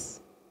progress?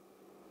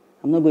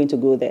 I'm not going to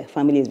go there.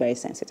 Family is very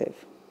sensitive.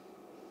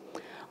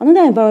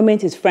 Another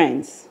environment is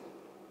friends.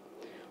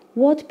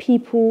 What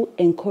people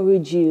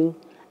encourage you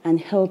and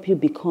help you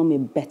become a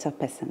better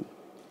person?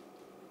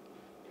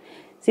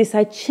 Since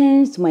I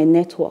changed my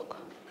network,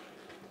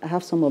 I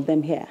have some of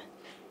them here,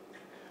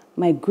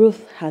 my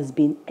growth has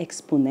been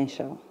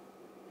exponential,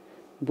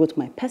 both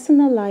my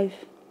personal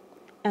life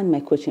and my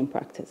coaching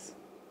practice.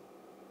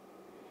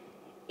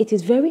 It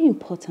is very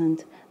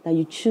important that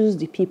you choose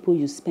the people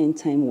you spend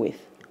time with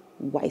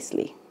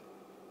wisely.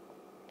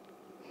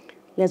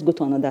 Let's go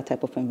to another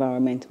type of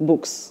environment,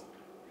 books.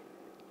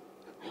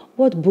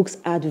 What books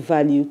add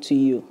value to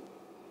you?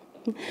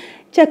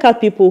 Check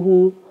out people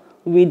who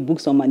read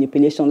books on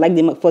manipulation, like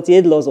the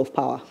 48 Laws of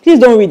Power. Please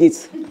don't read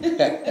it.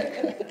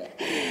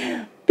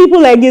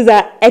 People like these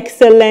are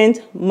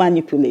excellent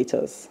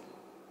manipulators.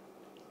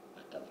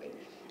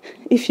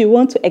 If you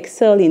want to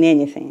excel in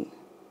anything,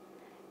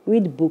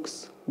 read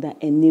books that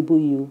enable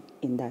you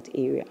in that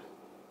area.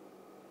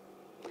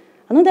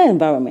 Another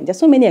environment, there's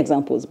so many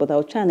examples, but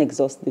I'll try and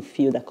exhaust the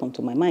few that come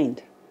to my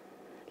mind.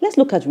 Let's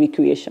look at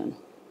recreation.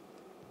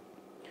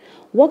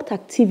 What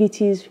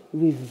activities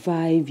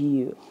revive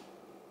you?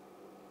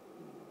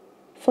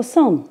 For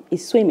some,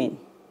 it's swimming.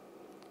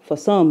 For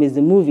some, it's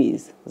the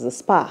movies, it's the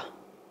spa.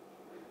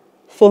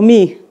 For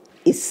me,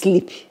 it's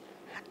sleep.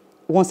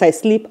 Once I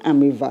sleep, I'm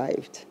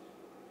revived.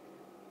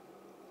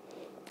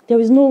 There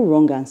is no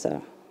wrong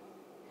answer.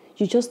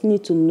 You just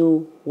need to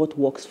know what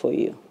works for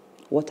you,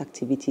 what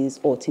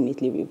activities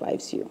ultimately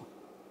revives you.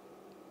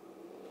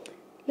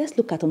 Let's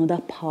look at another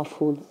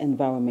powerful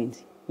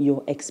environment,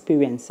 your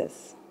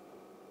experiences.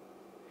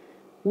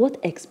 What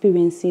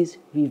experiences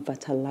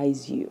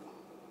revitalize you?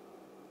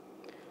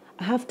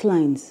 I have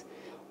clients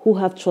who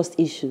have trust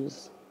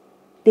issues.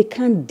 They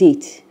can't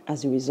date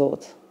as a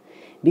result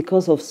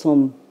because of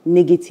some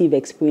negative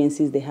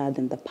experiences they had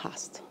in the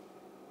past.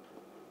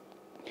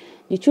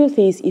 The truth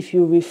is, if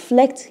you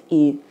reflect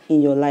in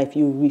your life,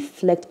 you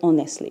reflect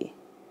honestly,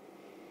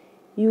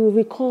 you will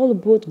recall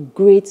both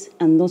great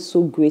and not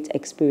so great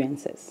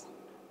experiences.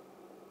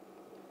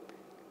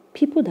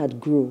 People that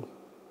grow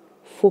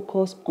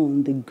focus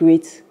on the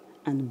great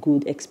and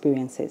good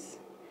experiences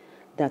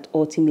that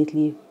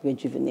ultimately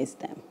rejuvenates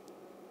them.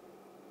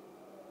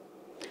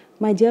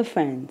 My dear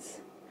friends,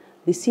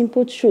 the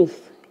simple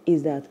truth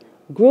is that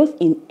growth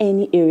in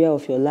any area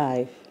of your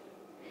life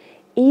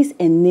is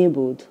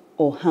enabled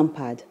or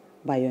hampered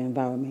by your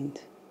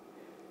environment.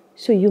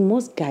 So you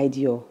must guide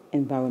your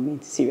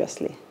environment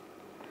seriously.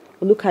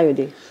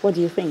 Olukayode, what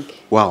do you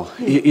think? Wow.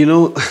 You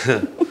know,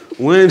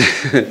 when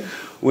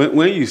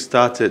you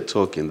started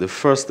talking, the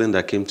first thing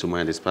that came to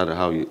mind is part of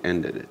how you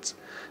ended it.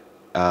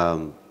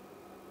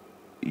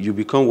 You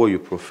become what you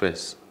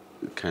profess,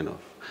 kind of.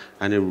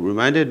 And it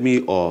reminded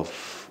me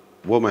of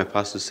what my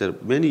pastor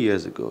said many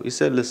years ago. He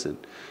said, listen,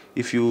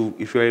 if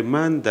you're a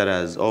man that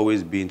has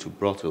always been to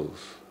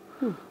brothels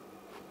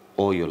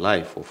all your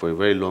life, or for a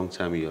very long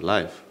time in your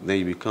life, then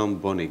you become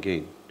born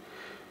again.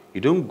 You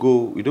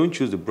don't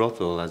choose the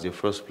brothel as your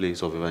first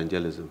place of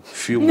evangelism.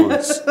 Few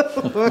months.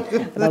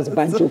 That was a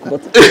bad joke,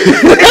 but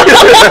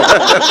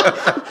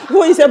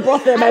when you said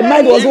brothel, my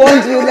mind was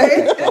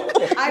wandering.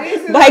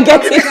 But I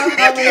get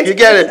it. You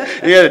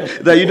get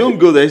it. That you don't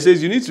go there. He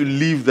says you need to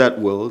leave that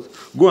world,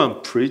 go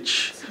and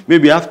preach.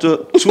 Maybe after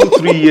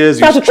 2-3 years,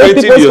 you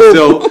straighten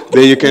yourself,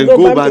 then you can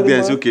go back there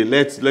and say, okay,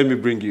 let me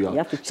bring you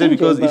out. So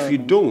because if you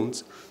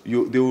don't,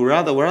 they will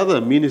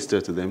rather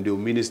minister to them, they will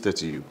minister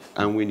to you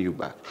and win you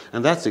back.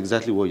 And that's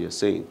exactly what you're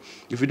saying.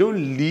 If you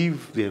don't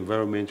leave the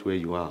environment where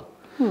you are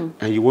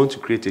and you want to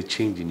create a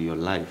change in your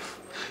life,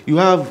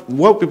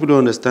 what people don't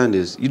understand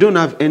is you don't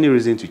have any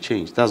reason to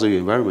change. That's what your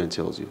environment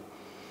tells you.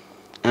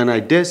 And I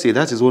dare say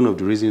that is one of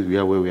the reasons we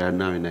are where we are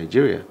now in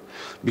Nigeria.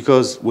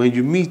 Because when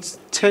you meet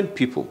 10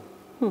 people,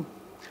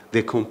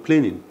 they're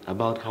complaining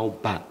about how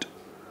bad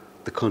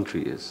the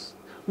country is.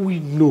 We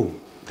know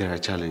there are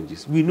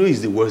challenges. We know it's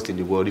the worst in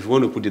the world, if you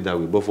want to put it that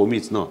way. But for me,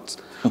 it's not.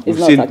 We've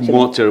seen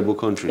more terrible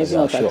countries.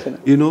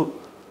 You know,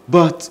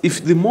 but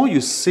if the more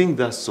you sing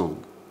that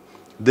song,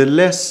 the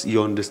less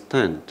you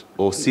understand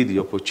or see the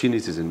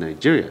opportunities in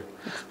Nigeria.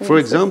 For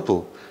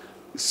example,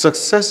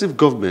 successive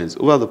governments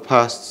over the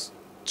past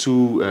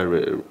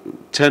 2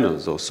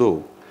 tenors or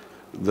so,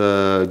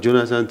 the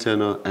Jonathan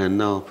tenor and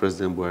now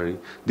President Buhari,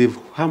 they've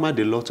hammered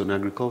a lot on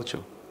agriculture.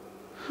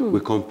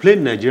 We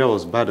complained Nigeria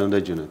was bad under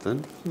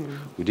Jonathan.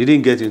 We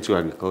didn't get into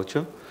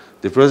agriculture.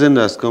 The president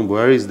has come,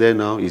 Buhari is there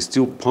now. He's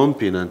still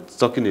pumping and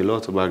talking a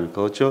lot about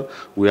agriculture.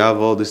 We have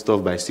all this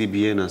stuff by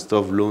CBN and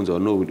stuff, loans or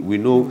no. We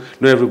know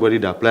not everybody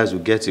that applies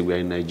will get it. We're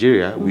in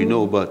Nigeria, we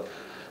know. But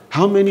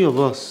how many of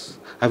us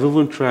have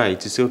even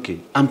tried to say, okay,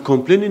 I'm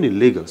complaining in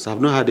Lagos.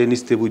 I've not had any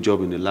stable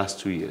job in the last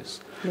 2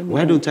 years.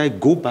 Why don't I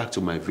go back to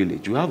my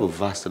village? You have a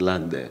vast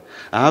land there.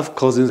 I have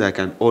cousins I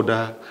can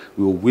order,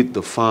 will weed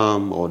the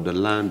farm or the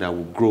land that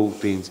will grow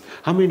things.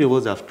 How many of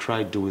us have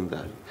tried doing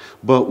that?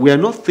 But we are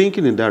not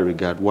thinking in that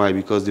regard. Why?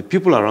 Because the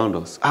people around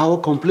us are all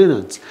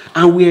complainants,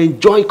 and we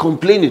enjoy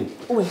complaining.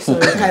 Oh,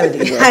 sorry,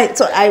 Coyote.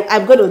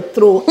 I'm going to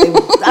throw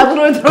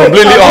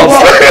completely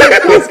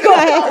off. Go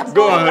ahead.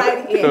 Go on.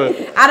 Right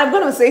here. And I'm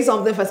going to say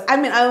something first. I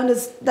mean, I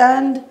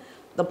understand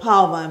the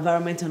power of our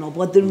environment and all,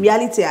 but the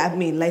reality, I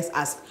mean, let's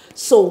ask.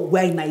 So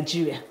we're in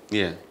Nigeria.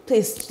 Yeah.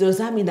 Please, does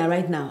that mean that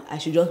right now I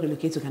should just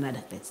relocate to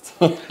Canada first?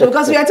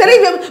 Because we are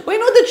telling them, but you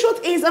know, the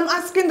truth is, I'm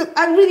asking,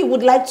 I really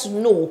would like to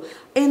know,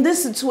 in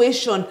this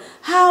situation,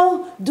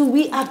 how do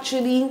we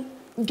actually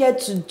get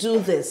to do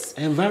this?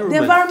 The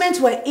environment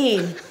we're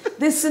in,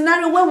 the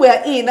scenario where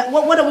we're in,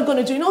 what are we going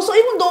to do? You know, so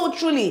even though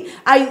truly,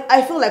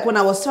 I feel like when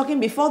I was talking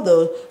before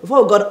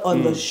we got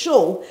on the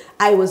show,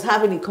 I was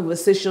having a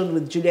conversation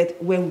with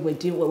Juliet where we were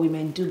doing what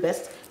women do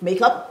best,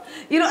 makeup,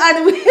 you know,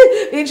 and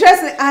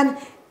interesting. And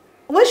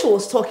when she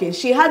was talking,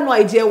 she had no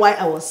idea why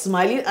I was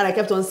smiling, and I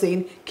kept on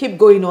saying, keep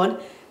going on,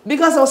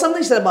 because there was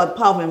something she said about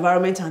power of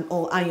environment and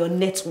all, and your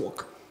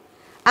network.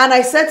 And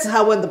I said to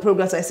her when the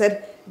progress, I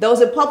said, there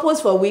was a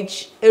purpose for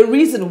which, a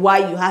reason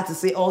why you had to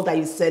say all that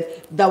you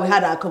said, that we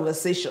had our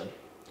conversation.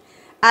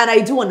 And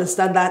I do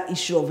understand that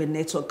issue of a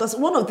network, because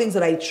one of the things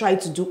that I try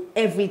to do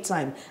every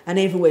time and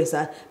everywhere is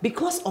that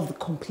because of the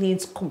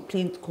complaints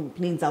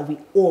that we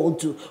all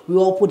do, we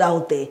all put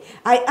out there,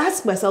 I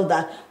ask myself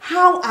that,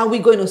 how are we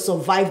going to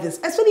survive this?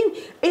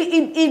 Especially,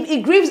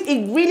 it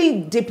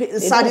really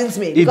saddens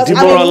me. It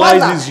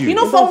demoralizes you. You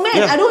know, for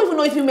men, I don't even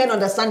know if you men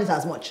understand it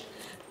as much.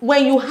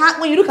 when you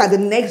look at the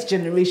next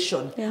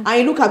generation, and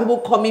you look at people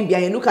coming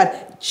behind, you look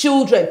at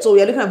children, so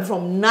you're looking at people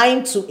from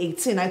 9 to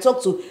 18. I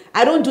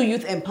don't do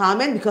youth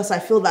empowerment because I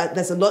feel that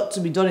there's a lot to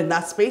be done in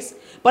that space.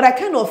 But I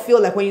kind of feel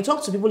like when you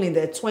talk to people in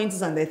their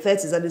 20s and their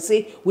 30s and they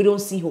say, we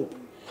don't see hope.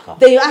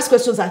 Then you ask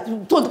questions,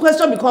 the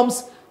question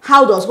becomes,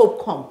 how does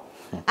hope come?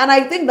 And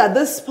I think that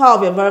this power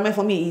of environment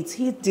for me, it's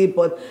hit deep.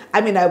 But I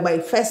mean, my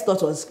first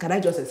thought was, can I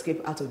just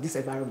escape out of this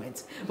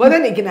environment? But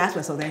then again, I asked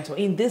myself,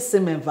 in this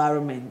same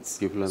environment,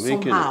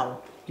 somehow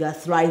you are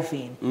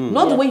thriving.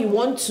 Not the way you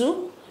want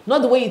to,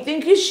 not the way you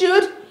think you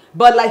should,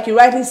 but like you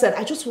rightly said,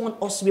 I just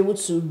want us to be able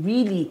to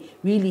really,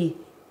 really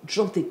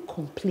drop the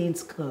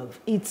complaint curve.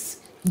 It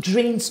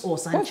drains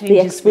us and changes the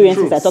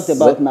experiences I talked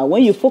about now.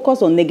 When you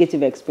focus on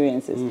negative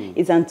experiences,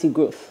 it's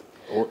anti-growth.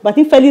 But I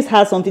think Felix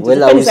has something to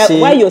say. Felix,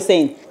 why you're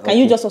saying, can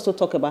you just also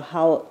talk about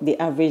how the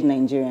average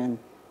Nigerian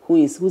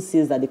who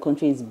sees that the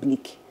country is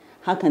bleak,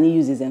 how can he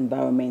use his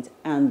environment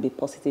and be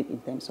positive in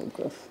terms of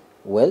growth?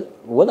 Well,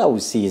 what I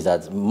would say is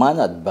that man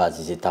at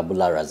birth is a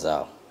tabula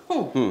rasa.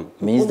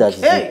 Means that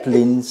it's a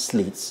plain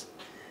slate.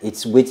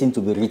 It's waiting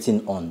to be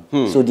written on.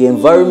 So the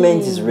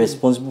environment is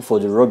responsible for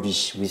the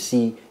rubbish we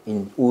see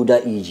in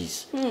older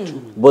ages.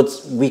 But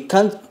we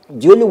can't,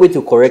 the only way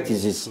to correct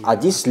is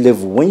at this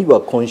level, when you are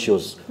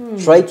conscious,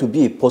 try to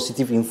be a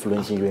positive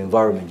influence in your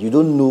environment. You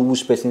don't know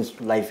which person's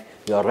life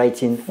you are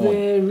writing on.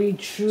 Very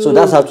true. So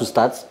that's how to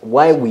start.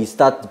 Why we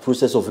start the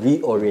process of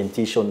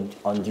reorientation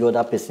on the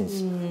other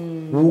persons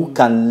who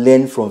can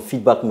learn from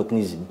feedback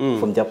mechanism,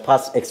 from their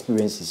past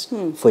experiences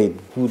for a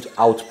good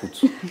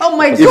output. Oh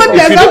my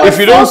goodness! If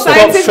you don't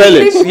stop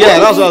Felix,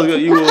 that's what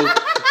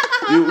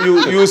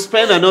you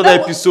spend another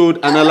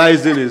episode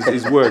analyzing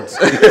his words.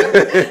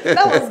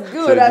 That was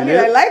good. I mean,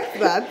 I like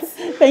that.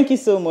 Thank you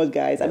so much,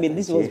 guys. I mean,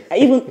 this was,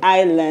 even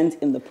I learned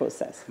in the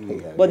process.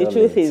 But the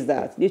truth is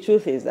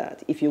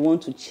that if you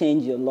want to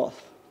change your lot,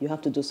 you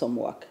have to do some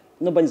work.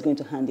 Nobody's going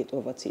to hand it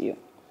over to you.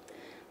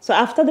 So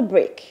after the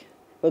break,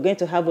 we're going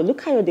to have a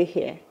look at your day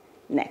here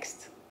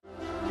next.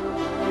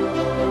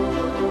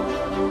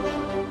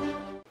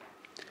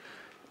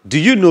 Do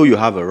you know you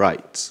have a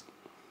right?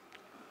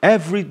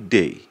 Every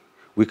day,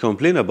 we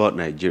complain about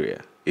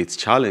Nigeria, its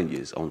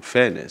challenges,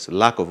 unfairness,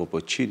 lack of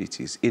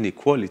opportunities,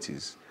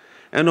 inequalities,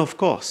 and of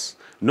course,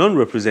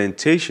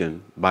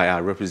 non-representation by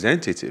our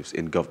representatives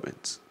in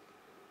government.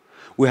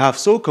 We have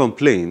so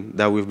complained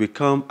that we've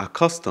become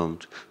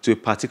accustomed to a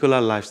particular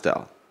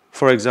lifestyle.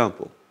 For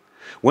example,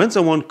 when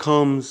someone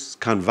comes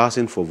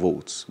canvassing for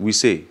votes, we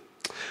say,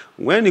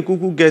 when the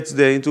kuku gets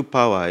there into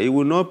power, he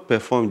will not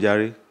perform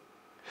garri.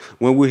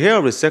 When we hear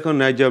of the second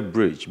Niger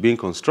bridge being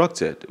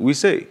constructed, we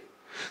say,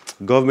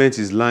 government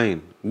is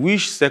lying.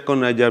 Which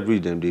second Niger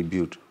bridge them they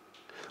build?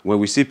 When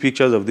we see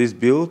pictures of this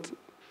build,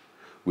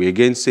 we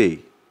again say,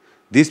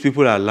 these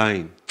people are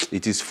lying.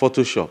 It is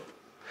Photoshop.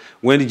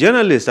 When the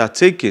journalists are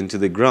taken to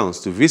the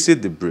grounds to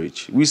visit the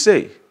bridge, we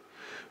say,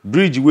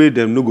 bridge where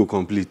them no go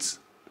complete.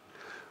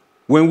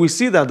 When we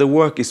see that the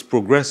work is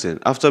progressing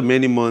after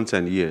many months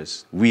and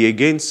years, we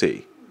again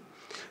say,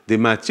 the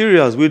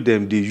materials with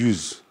them they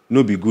use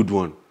no be good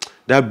one.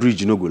 That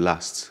bridge no go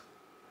last.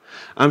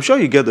 I'm sure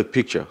you get the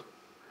picture.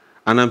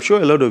 And I'm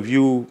sure a lot of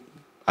you,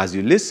 as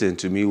you listen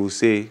to me, will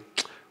say,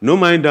 no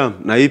mind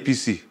them, na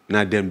APC,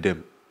 na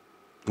them.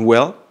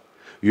 Well,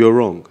 you're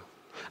wrong.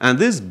 And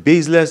these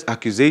baseless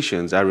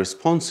accusations are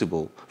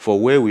responsible for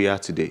where we are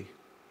today.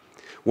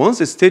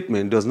 Once a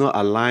statement does not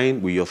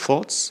align with your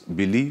thoughts,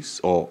 beliefs,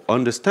 or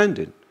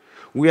understanding,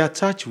 we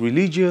attach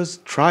religious,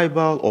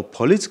 tribal, or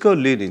political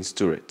leanings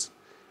to it.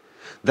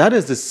 That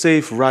is the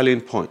safe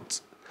rallying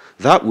point.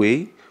 That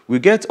way, we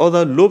get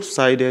other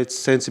lopsided,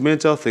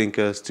 sentimental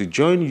thinkers to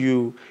join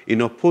you in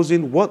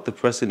opposing what the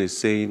person is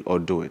saying or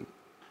doing.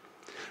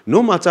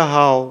 No matter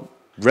how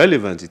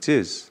relevant it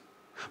is,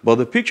 but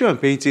the picture I'm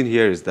painting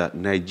here is that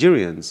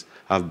Nigerians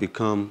have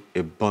become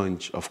a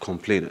bunch of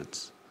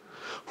complainants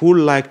who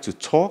like to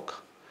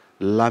talk,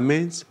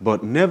 lament,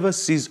 but never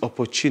seize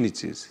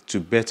opportunities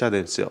to better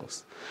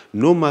themselves,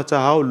 no matter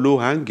how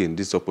low-hanging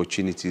these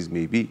opportunities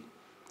may be.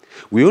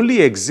 We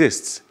only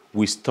exist,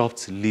 we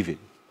stopped living.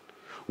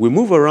 We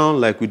move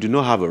around like we do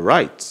not have a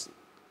right.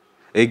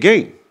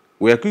 Again,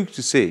 we are quick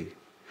to say,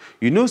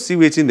 you know, see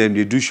waiting them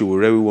they do show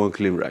where everyone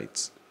claim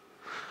rights.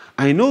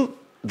 I know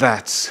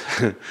that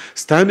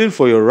standing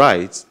for your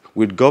rights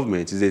with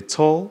government is a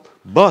tall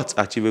but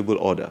achievable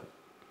order.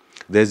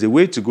 There's a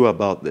way to go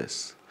about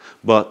this,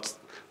 but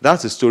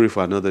that's a story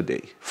for another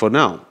day. For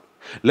now,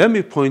 let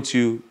me point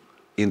you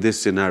in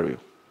this scenario.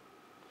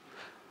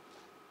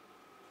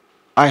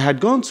 I had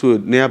gone to a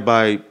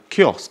nearby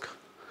kiosk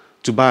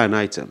to buy an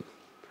item.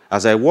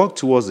 As I walked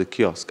towards the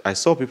kiosk, I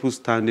saw people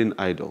standing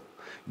idle.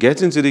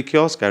 Getting to the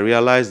kiosk, I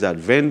realized that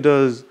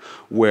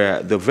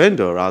the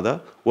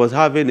vendor was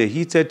having a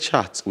heated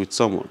chat with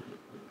someone.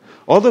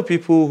 Other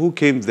people who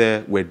came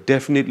there were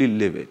definitely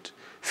livid,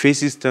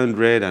 faces turned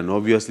red and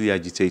obviously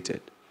agitated.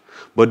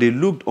 But they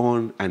looked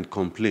on and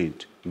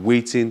complained,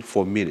 waiting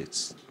for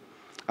minutes.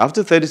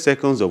 After 30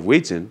 seconds of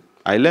waiting,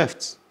 I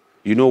left.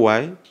 You know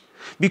why?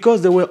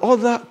 because there were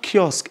other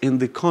kiosks in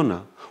the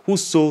corner who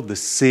sold the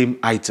same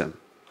item.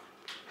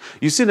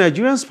 You see,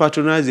 Nigerians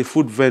patronize a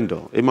food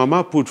vendor, a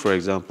mama put, for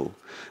example.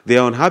 They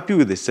are unhappy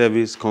with the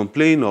service,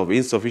 complain of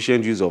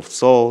insufficient use of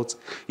salt,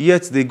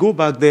 yet they go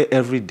back there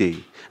every day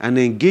and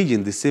engage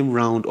in the same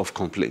round of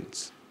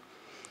complaints.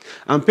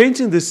 I'm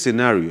painting this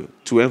scenario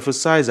to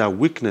emphasize our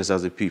weakness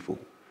as a people.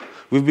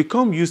 We've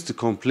become used to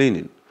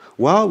complaining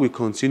while we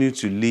continue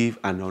to live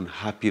an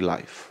unhappy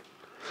life.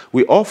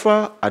 We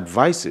offer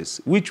advices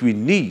which we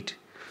need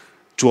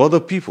to other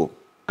people,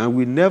 and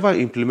we never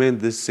implement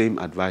these same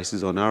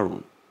advices on our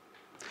own.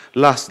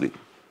 Lastly,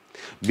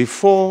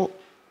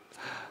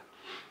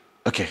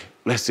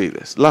 let's say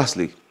this.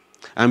 Lastly,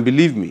 and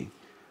believe me,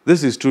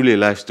 this is truly a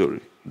life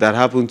story that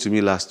happened to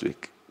me last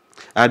week.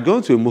 I had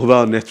gone to a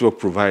mobile network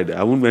provider,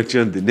 I won't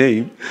mention the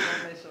name,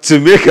 to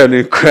make an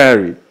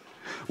inquiry.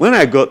 When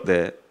I got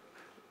there,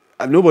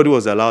 nobody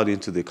was allowed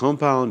into the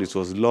compound. It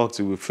was locked.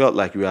 We felt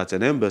like we were at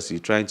an embassy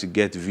trying to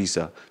get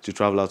visa to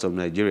travel out of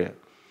Nigeria.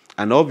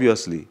 And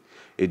obviously,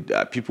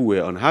 people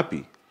were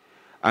unhappy.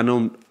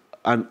 And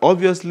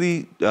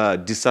obviously,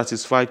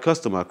 dissatisfied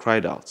customer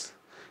cried out,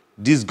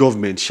 "This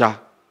government, sha."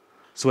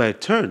 So I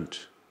turned.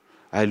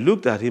 I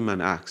looked at him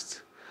and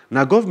asked,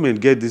 "Now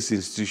government get this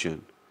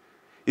institution?"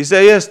 He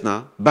said, "Yes,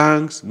 now.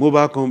 Banks,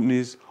 mobile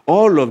companies,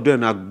 all of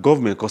them are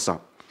government custom."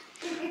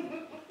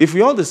 If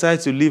we all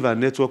decide to leave our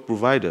network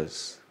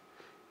providers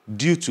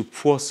due to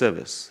poor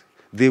service,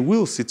 they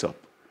will sit up.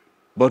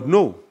 But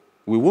no,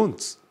 we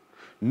won't.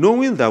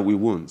 Knowing that we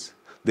won't,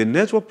 the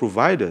network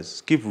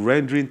providers keep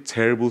rendering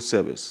terrible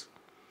service.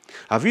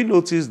 Have you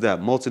noticed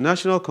that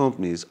multinational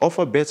companies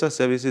offer better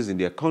services in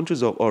their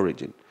countries of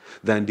origin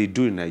than they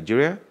do in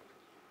Nigeria?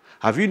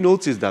 Have you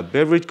noticed that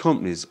beverage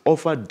companies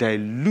offer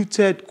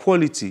diluted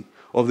quality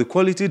of the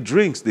quality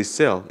drinks they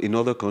sell in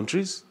other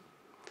countries?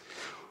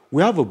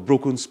 We have a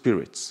broken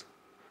spirit.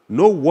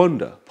 No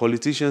wonder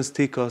politicians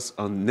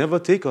never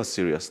take us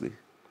seriously.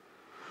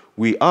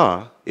 We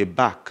are a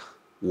back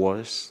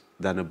worse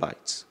than a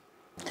bite.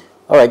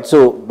 All right,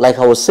 so like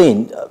I was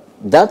saying,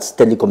 that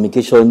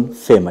telecommunication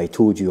firm I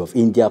told you of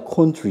in their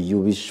country,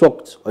 you'll be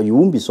shocked or you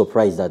won't be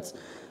surprised that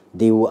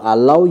they will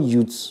allow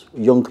youths,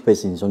 young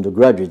persons,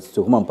 undergraduates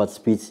to come and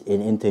participate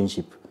in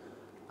internship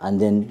and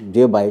then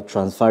thereby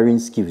transferring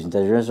skills,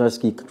 international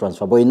skill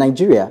transfer. But in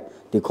Nigeria,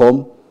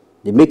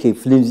 they make a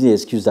flimsy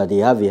excuse that they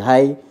have a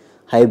high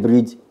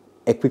hybrid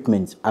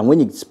equipment, and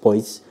when it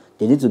spoils,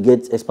 they need to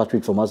get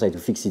expatriate from outside to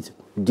fix it.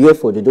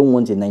 Therefore, they don't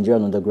want a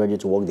Nigerian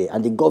undergraduate to work there,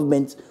 and the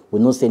government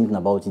will not say anything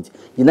about it.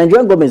 The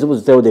Nigerian government is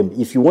supposed to tell them,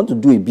 if you want to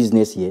do a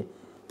business here,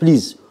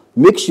 please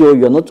make sure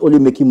you are not only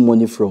making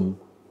money from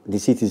the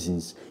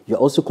citizens, you are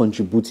also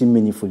contributing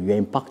meaningfully. You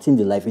are impacting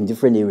the life in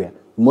different areas.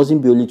 It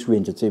mustn't be only through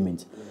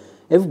entertainment.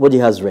 Everybody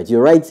has rights.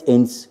 Your right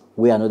ends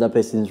where another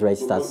person's right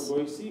starts. But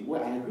you see,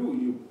 well, I agree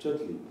with you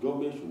totally.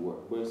 Government should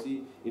work. But you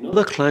see, in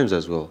other climes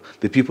as well,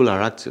 the people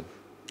are active.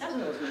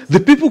 The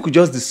people could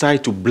just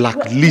decide to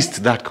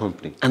blacklist that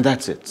company, and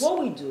that's it. What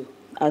we do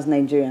as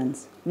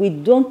Nigerians, we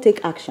don't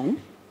take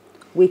action,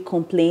 we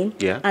complain,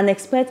 and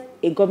expect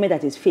a government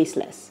that is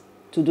faceless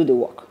to do the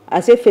work. I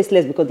say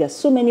faceless because there are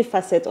so many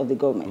facets of the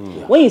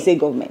government. When you say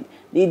government,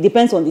 it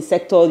depends on the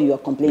sector you are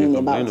complaining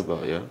about.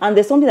 And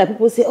there's something that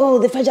people say, oh,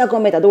 the federal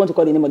government, I don't want to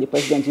call the name of the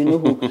president, you know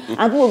who.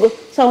 And people go,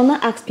 so I will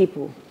not ask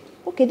people,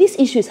 okay, this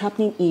issue is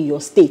happening in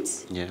your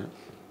state.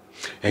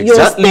 Exactly.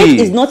 Your state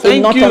is not a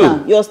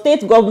northerner. Your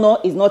state governor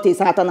is not a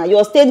southerner.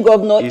 Your state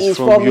governor is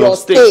from your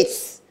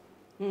state.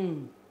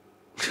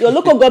 Your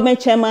local government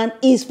chairman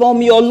is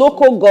from your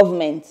local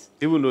government.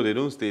 Even though they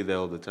don't stay there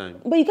all the time.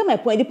 But you get my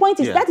point. The point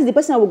is that is the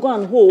person I will go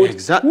and hold,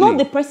 not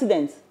the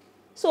president.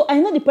 So I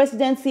know the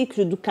presidency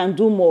can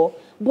do more,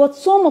 but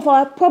some of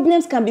our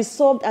problems can be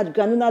solved at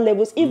granular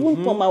levels,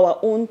 even from our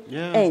own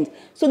end.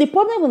 So the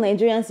problem with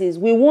Nigerians is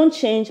we won't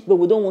change, but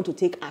we don't want to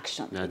take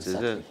action. That's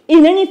it.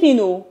 In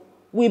anything,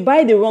 we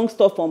buy the wrong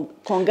stuff from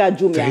Konga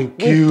Jumia.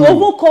 We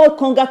even call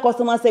Konga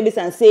customer service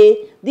and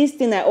say, this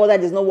thing I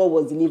ordered is not what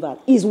was delivered.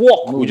 It's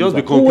work. We'll just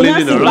be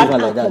complaining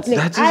around like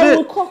that. I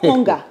will call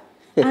Konga.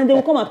 And they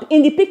will come up.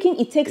 In the picking,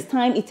 it takes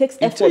time, it takes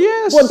effort.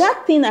 But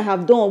that thing I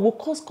have done will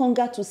cause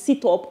Konga to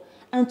sit up,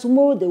 and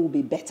tomorrow they will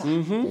be better.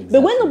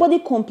 But when nobody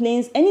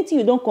complains, anything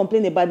you don't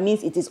complain about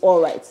means it is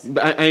all right.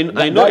 But I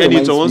know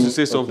Editor wants to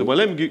say something, but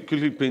let me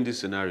quickly paint this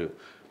scenario.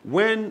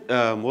 When,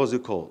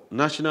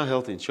 National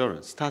Health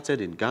Insurance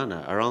started in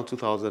Ghana around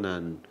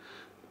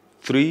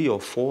 2003 or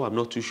 4, I'm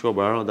not too sure,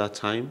 but around that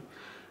time,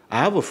 I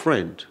have a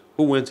friend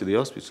who went to the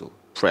hospital,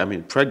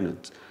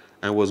 pregnant,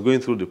 and was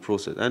going through the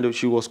process. And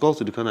she was called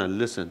to the corner and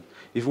listen,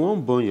 if you want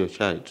to born your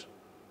child,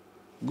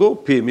 go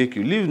pay, make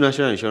you leave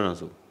national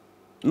insurance.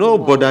 No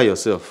bother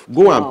yourself.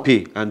 Go and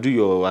pay and do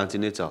your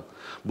antenatal.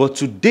 But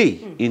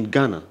today in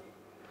Ghana,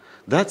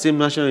 that same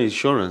national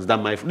insurance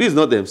that this is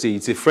not them say,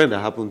 it's a friend that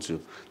happened to.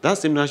 That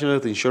same national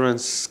health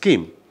insurance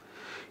scheme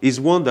is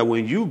one that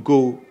when you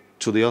go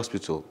to the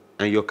hospital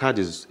and your card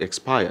is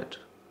expired,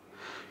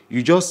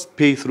 you just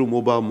pay through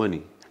mobile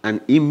money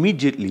and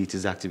immediately it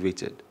is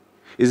activated.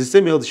 It's the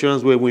same health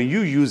insurance where when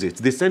you use it,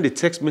 they send a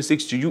text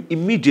message to you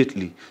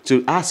immediately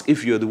to ask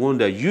if you're the one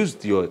that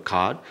used your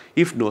card,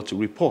 if not, to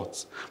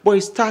report. But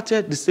it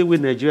started the same way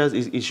Nigeria's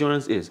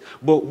insurance is.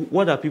 But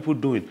what are people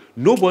doing?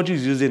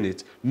 Nobody's using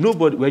it.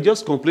 Nobody. We're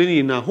just complaining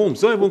in our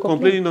homes. Not even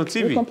complaining on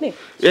TV.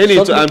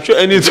 I'm sure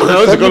anytime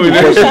else to come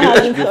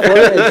in.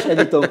 Before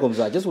anytime comes,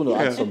 I just want to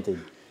add something.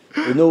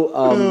 You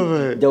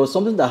know, there was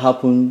something that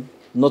happened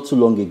not too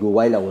long ago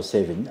while I was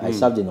serving. I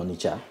served in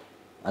Onitsha,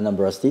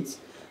 Anambra State.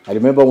 I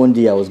remember one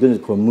day I was going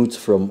to commute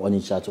from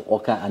Onitsha to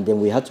Oka, and then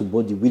we had to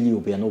board the Willie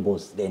Obiano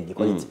bus. Then they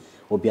call it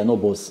Obiano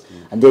bus.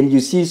 And then you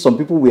see some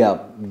people were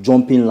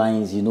jumping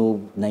lines, you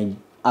know,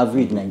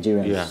 average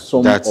Nigerians. Yeah,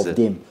 some of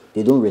them,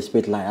 they don't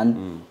respect line.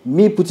 And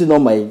me putting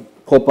on my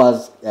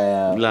coppers,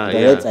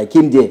 I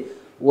came there.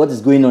 What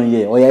is going on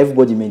here? Oh yeah,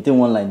 everybody maintain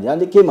one line.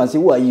 And they came and said,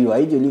 who are you? Are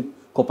you the only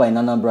copper in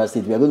Anambra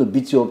State? We are going to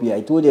beat you up here.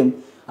 I told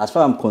them, as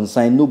far as I'm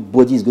concerned,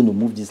 nobody is going to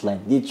move this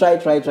line. They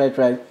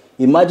try.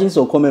 Imagine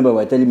some comment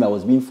were telling me I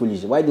was being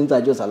foolish. Why don't I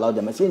just allow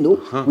them? I say,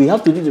 no, we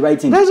have to do the right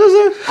thing.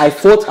 I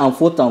fought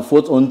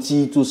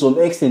until to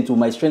some extent to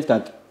my strength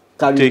can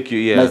carry. Take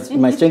you,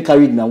 my strength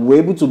carried me, and we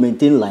were able to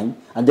maintain line.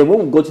 And then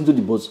when we got into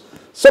the bus,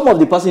 some of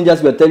the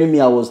passengers were telling me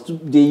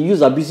they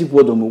used abusive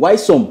word on me. Why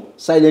some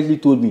silently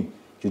told me,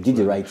 you did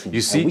the right thing.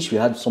 You see? I wish we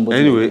had somebody.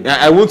 Anyway,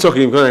 I won't talk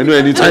to him because I know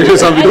anytime you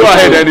something. Go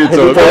ahead,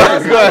 anytime. Go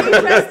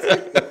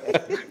ahead.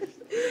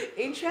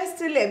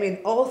 Interestingly, I mean,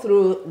 all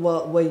through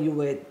when you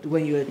were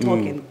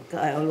talking,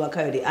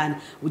 Oluwakayode, and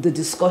with the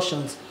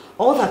discussions,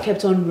 all that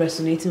kept on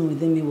resonating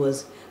within me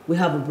was we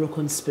have a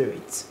broken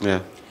spirit.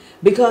 Yeah.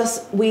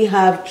 Because we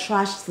have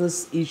trashed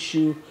this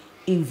issue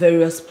in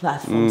various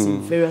platforms,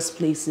 in various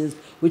places.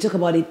 We talk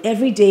about it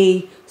every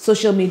day,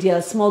 social media,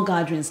 small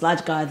gatherings,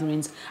 large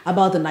gatherings,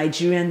 about the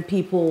Nigerian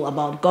people,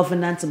 about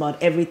governance,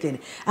 about everything.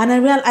 And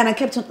I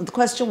kept on, the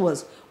question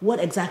was, what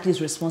exactly is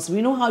responsible?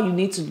 You know how you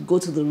need to go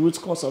to the root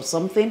cause of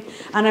something?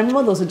 And I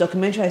remember there was a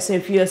documentary I saw a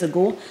few years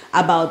ago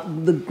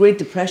about the Great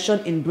Depression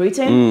in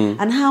Britain,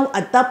 and how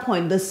at that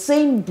point, the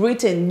same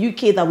Britain,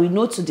 UK that we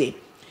know today,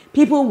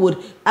 people would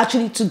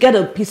actually, to get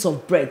a piece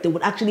of bread, they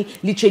would actually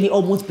literally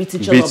almost beat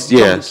each other up.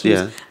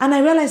 And I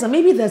realized that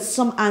maybe there's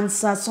some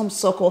answer, some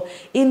circle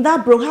in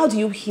that how do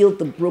you heal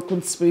the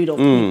broken spirit of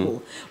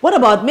people? What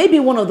about maybe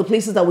one of the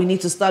places that we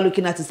need to start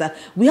looking at is that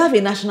we have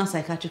a national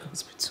psychiatric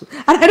hospital.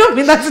 And I don't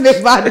mean that in a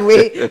bad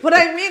way, but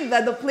I mean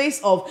that the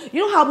place of, you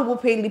know how people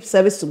pay lip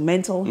service to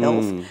mental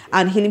health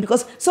and healing,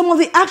 because some of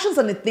the actions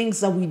and the things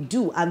that we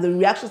do and the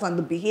reactions and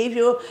the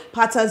behavioral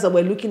patterns that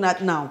we're looking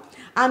at now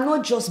are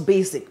not just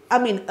basic. I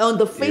mean, on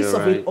the face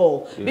of it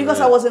all. Because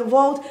I was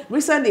involved,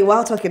 recently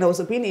while talking, I was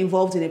being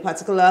involved in a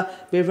particular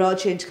behavioral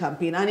change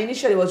campaign. And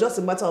initially, it was just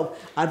a matter of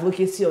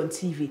advocacy on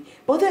TV.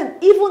 But then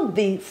even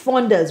the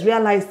funders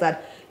realized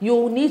that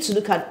you need to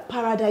look at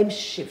paradigm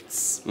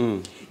shifts.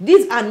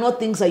 These are not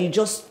things that you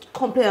just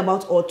complain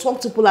about or talk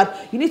to people at.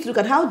 You need to look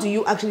at how do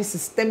you actually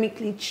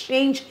systemically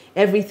change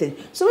everything.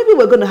 So maybe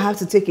we're going to have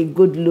to take a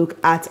good look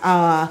at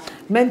our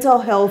mental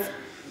health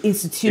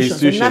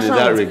institutions in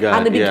that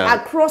regard, and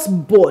across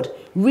board,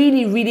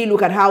 really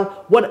look at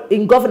what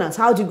in governance,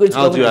 how do you go into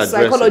governance,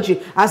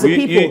 psychology, as a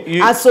people,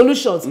 as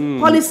solutions,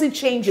 policy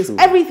changes,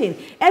 everything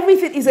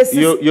is a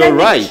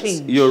systemic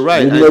change. You're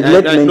right. You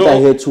neglect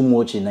mental health too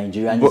much in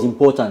Nigeria, and it's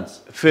important.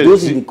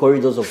 Those in the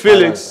corridors of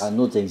Felix are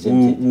not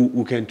exempted.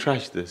 We can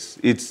trash this.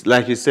 It's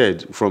like you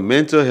said, from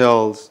mental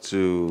health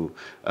to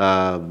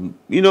even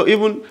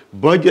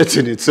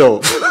budgeting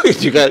itself.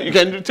 you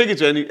can take it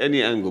to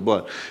any angle.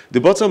 But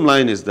the bottom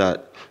line is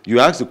that you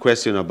asked the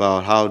question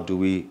about how do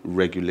we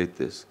regulate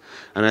this,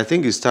 and I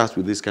think it starts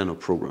with this kind of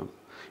program.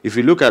 If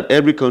you look at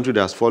every country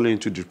that's fallen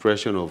into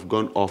depression or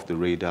gone off the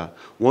radar,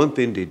 one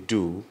thing they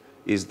do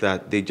is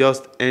that they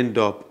just end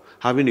up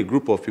having a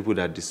group of people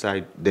that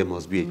decide there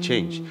must be a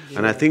change.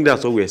 And I think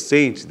that's what we're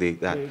saying today,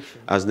 that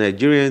as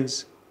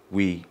Nigerians,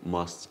 we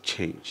must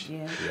change.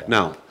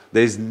 Now,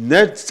 there's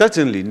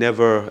certainly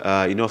never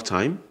enough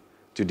time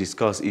to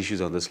discuss issues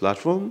on this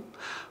platform,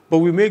 but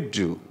we make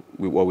do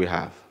with what we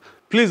have.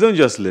 Please don't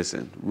just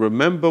listen.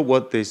 Remember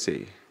what they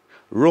say.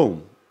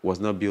 Rome was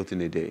not built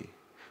in a day.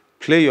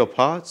 Play your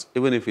part,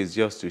 even if it's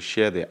just to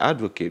share the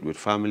advocate with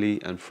family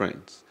and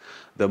friends.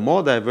 The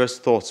more diverse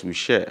thoughts we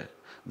share,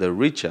 the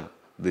richer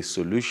the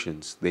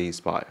solutions they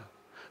inspire.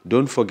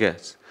 Don't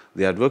forget,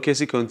 the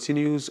advocacy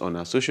continues on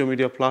our social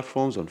media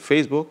platforms on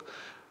Facebook.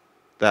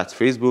 That's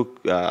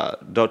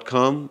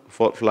facebook.com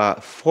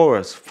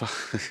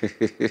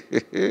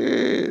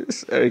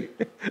Sorry.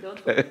 Don't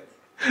forget.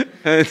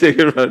 Take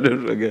it around,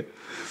 don't forget.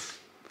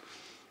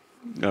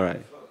 All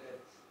right.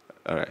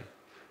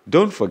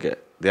 Don't forget,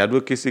 the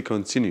advocacy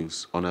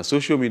continues on our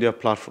social media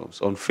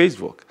platforms. On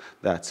Facebook,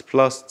 that's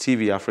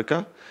PlusTV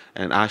Africa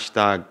and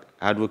hashtag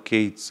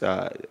Advocates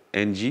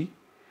NG,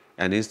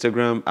 and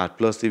Instagram at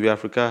PlusTV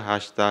Africa,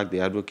 hashtag the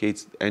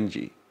Advocates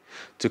NG.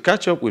 To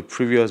catch up with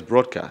previous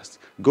broadcasts,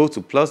 go to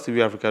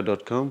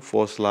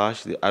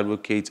plustvafrica.com/the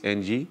Advocates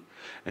NG,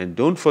 and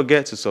don't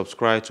forget to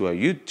subscribe to our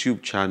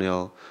YouTube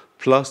channel,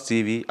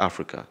 PlusTV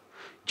Africa.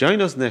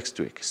 Join us next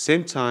week,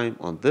 same time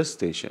on this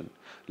station.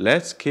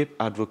 Let's keep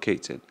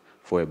advocating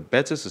for a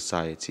better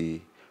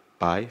society.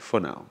 Bye for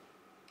now.